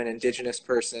one of them an Indigenous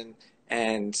person.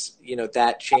 And,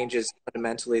 that changes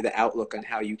fundamentally the outlook on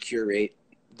how you curate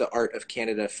the art of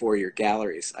Canada for your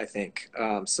galleries, I think.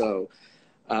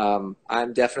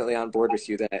 I'm definitely on board with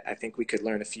you that I think we could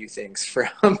learn a few things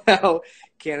from how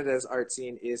Canada's art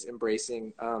scene is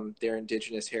embracing their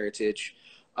Indigenous heritage.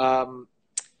 Um,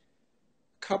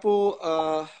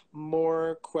 Couple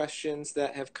more questions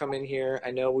that have come in here.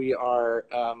 I know we are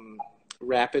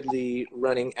rapidly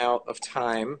running out of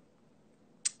time.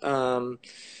 Um,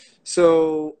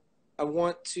 so I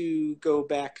want to go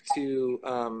back to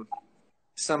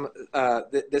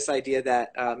this idea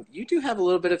that you do have a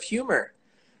little bit of humor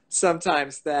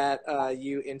sometimes that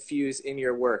you infuse in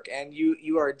your work, and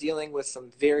you are dealing with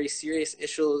some very serious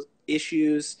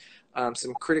issues,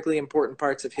 some critically important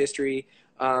parts of history,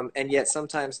 and yet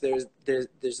sometimes there's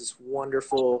this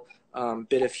wonderful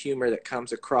bit of humor that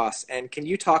comes across. And can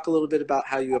you talk a little bit about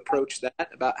how you approach that,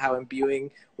 about how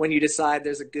imbuing, when you decide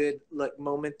there's a good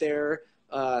moment there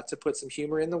to put some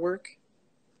humor in the work?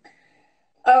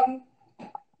 Um,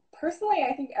 Personally,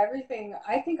 I think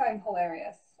I think I'm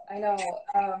hilarious. I know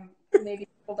maybe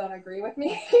people don't agree with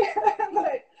me,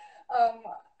 but um,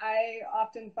 I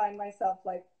often find myself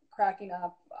like cracking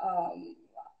up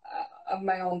of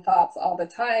my own thoughts all the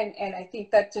time. And I think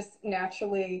that just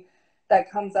naturally that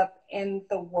comes up in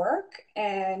the work.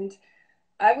 And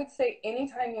I would say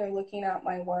anytime you're looking at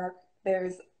my work,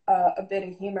 there's a bit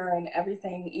of humor in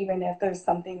everything, even if there's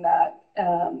something that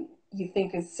you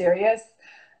think is serious.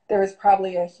 There was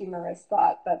probably a humorous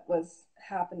thought that was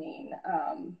happening.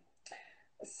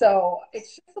 So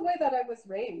it's just the way that I was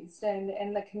raised,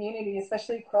 and the community,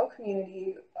 especially Crow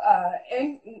community,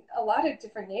 and a lot of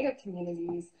different Native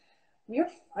communities. We're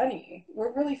funny.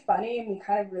 We're really funny, and we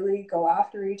kind of really go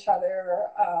after each other.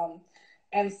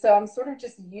 And so I'm sort of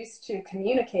just used to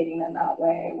communicating in that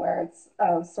way, where it's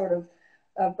sort of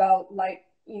about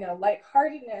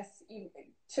lightheartedness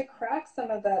to crack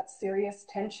some of that serious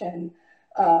tension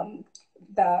um,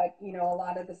 that a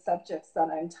lot of the subjects that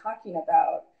I'm talking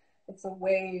about. It's a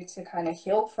way to kind of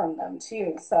heal from them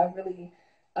too. So I really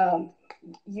um,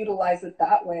 utilize it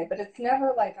that way. But it's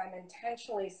never like I'm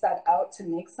intentionally set out to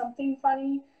make something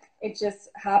funny. It just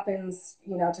happens,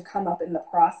 to come up in the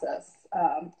process.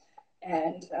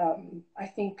 And I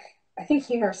think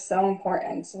humor is so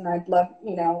important, and I'd love,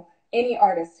 any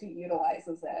artist who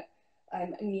utilizes it.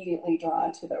 I'm immediately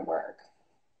drawn to their work.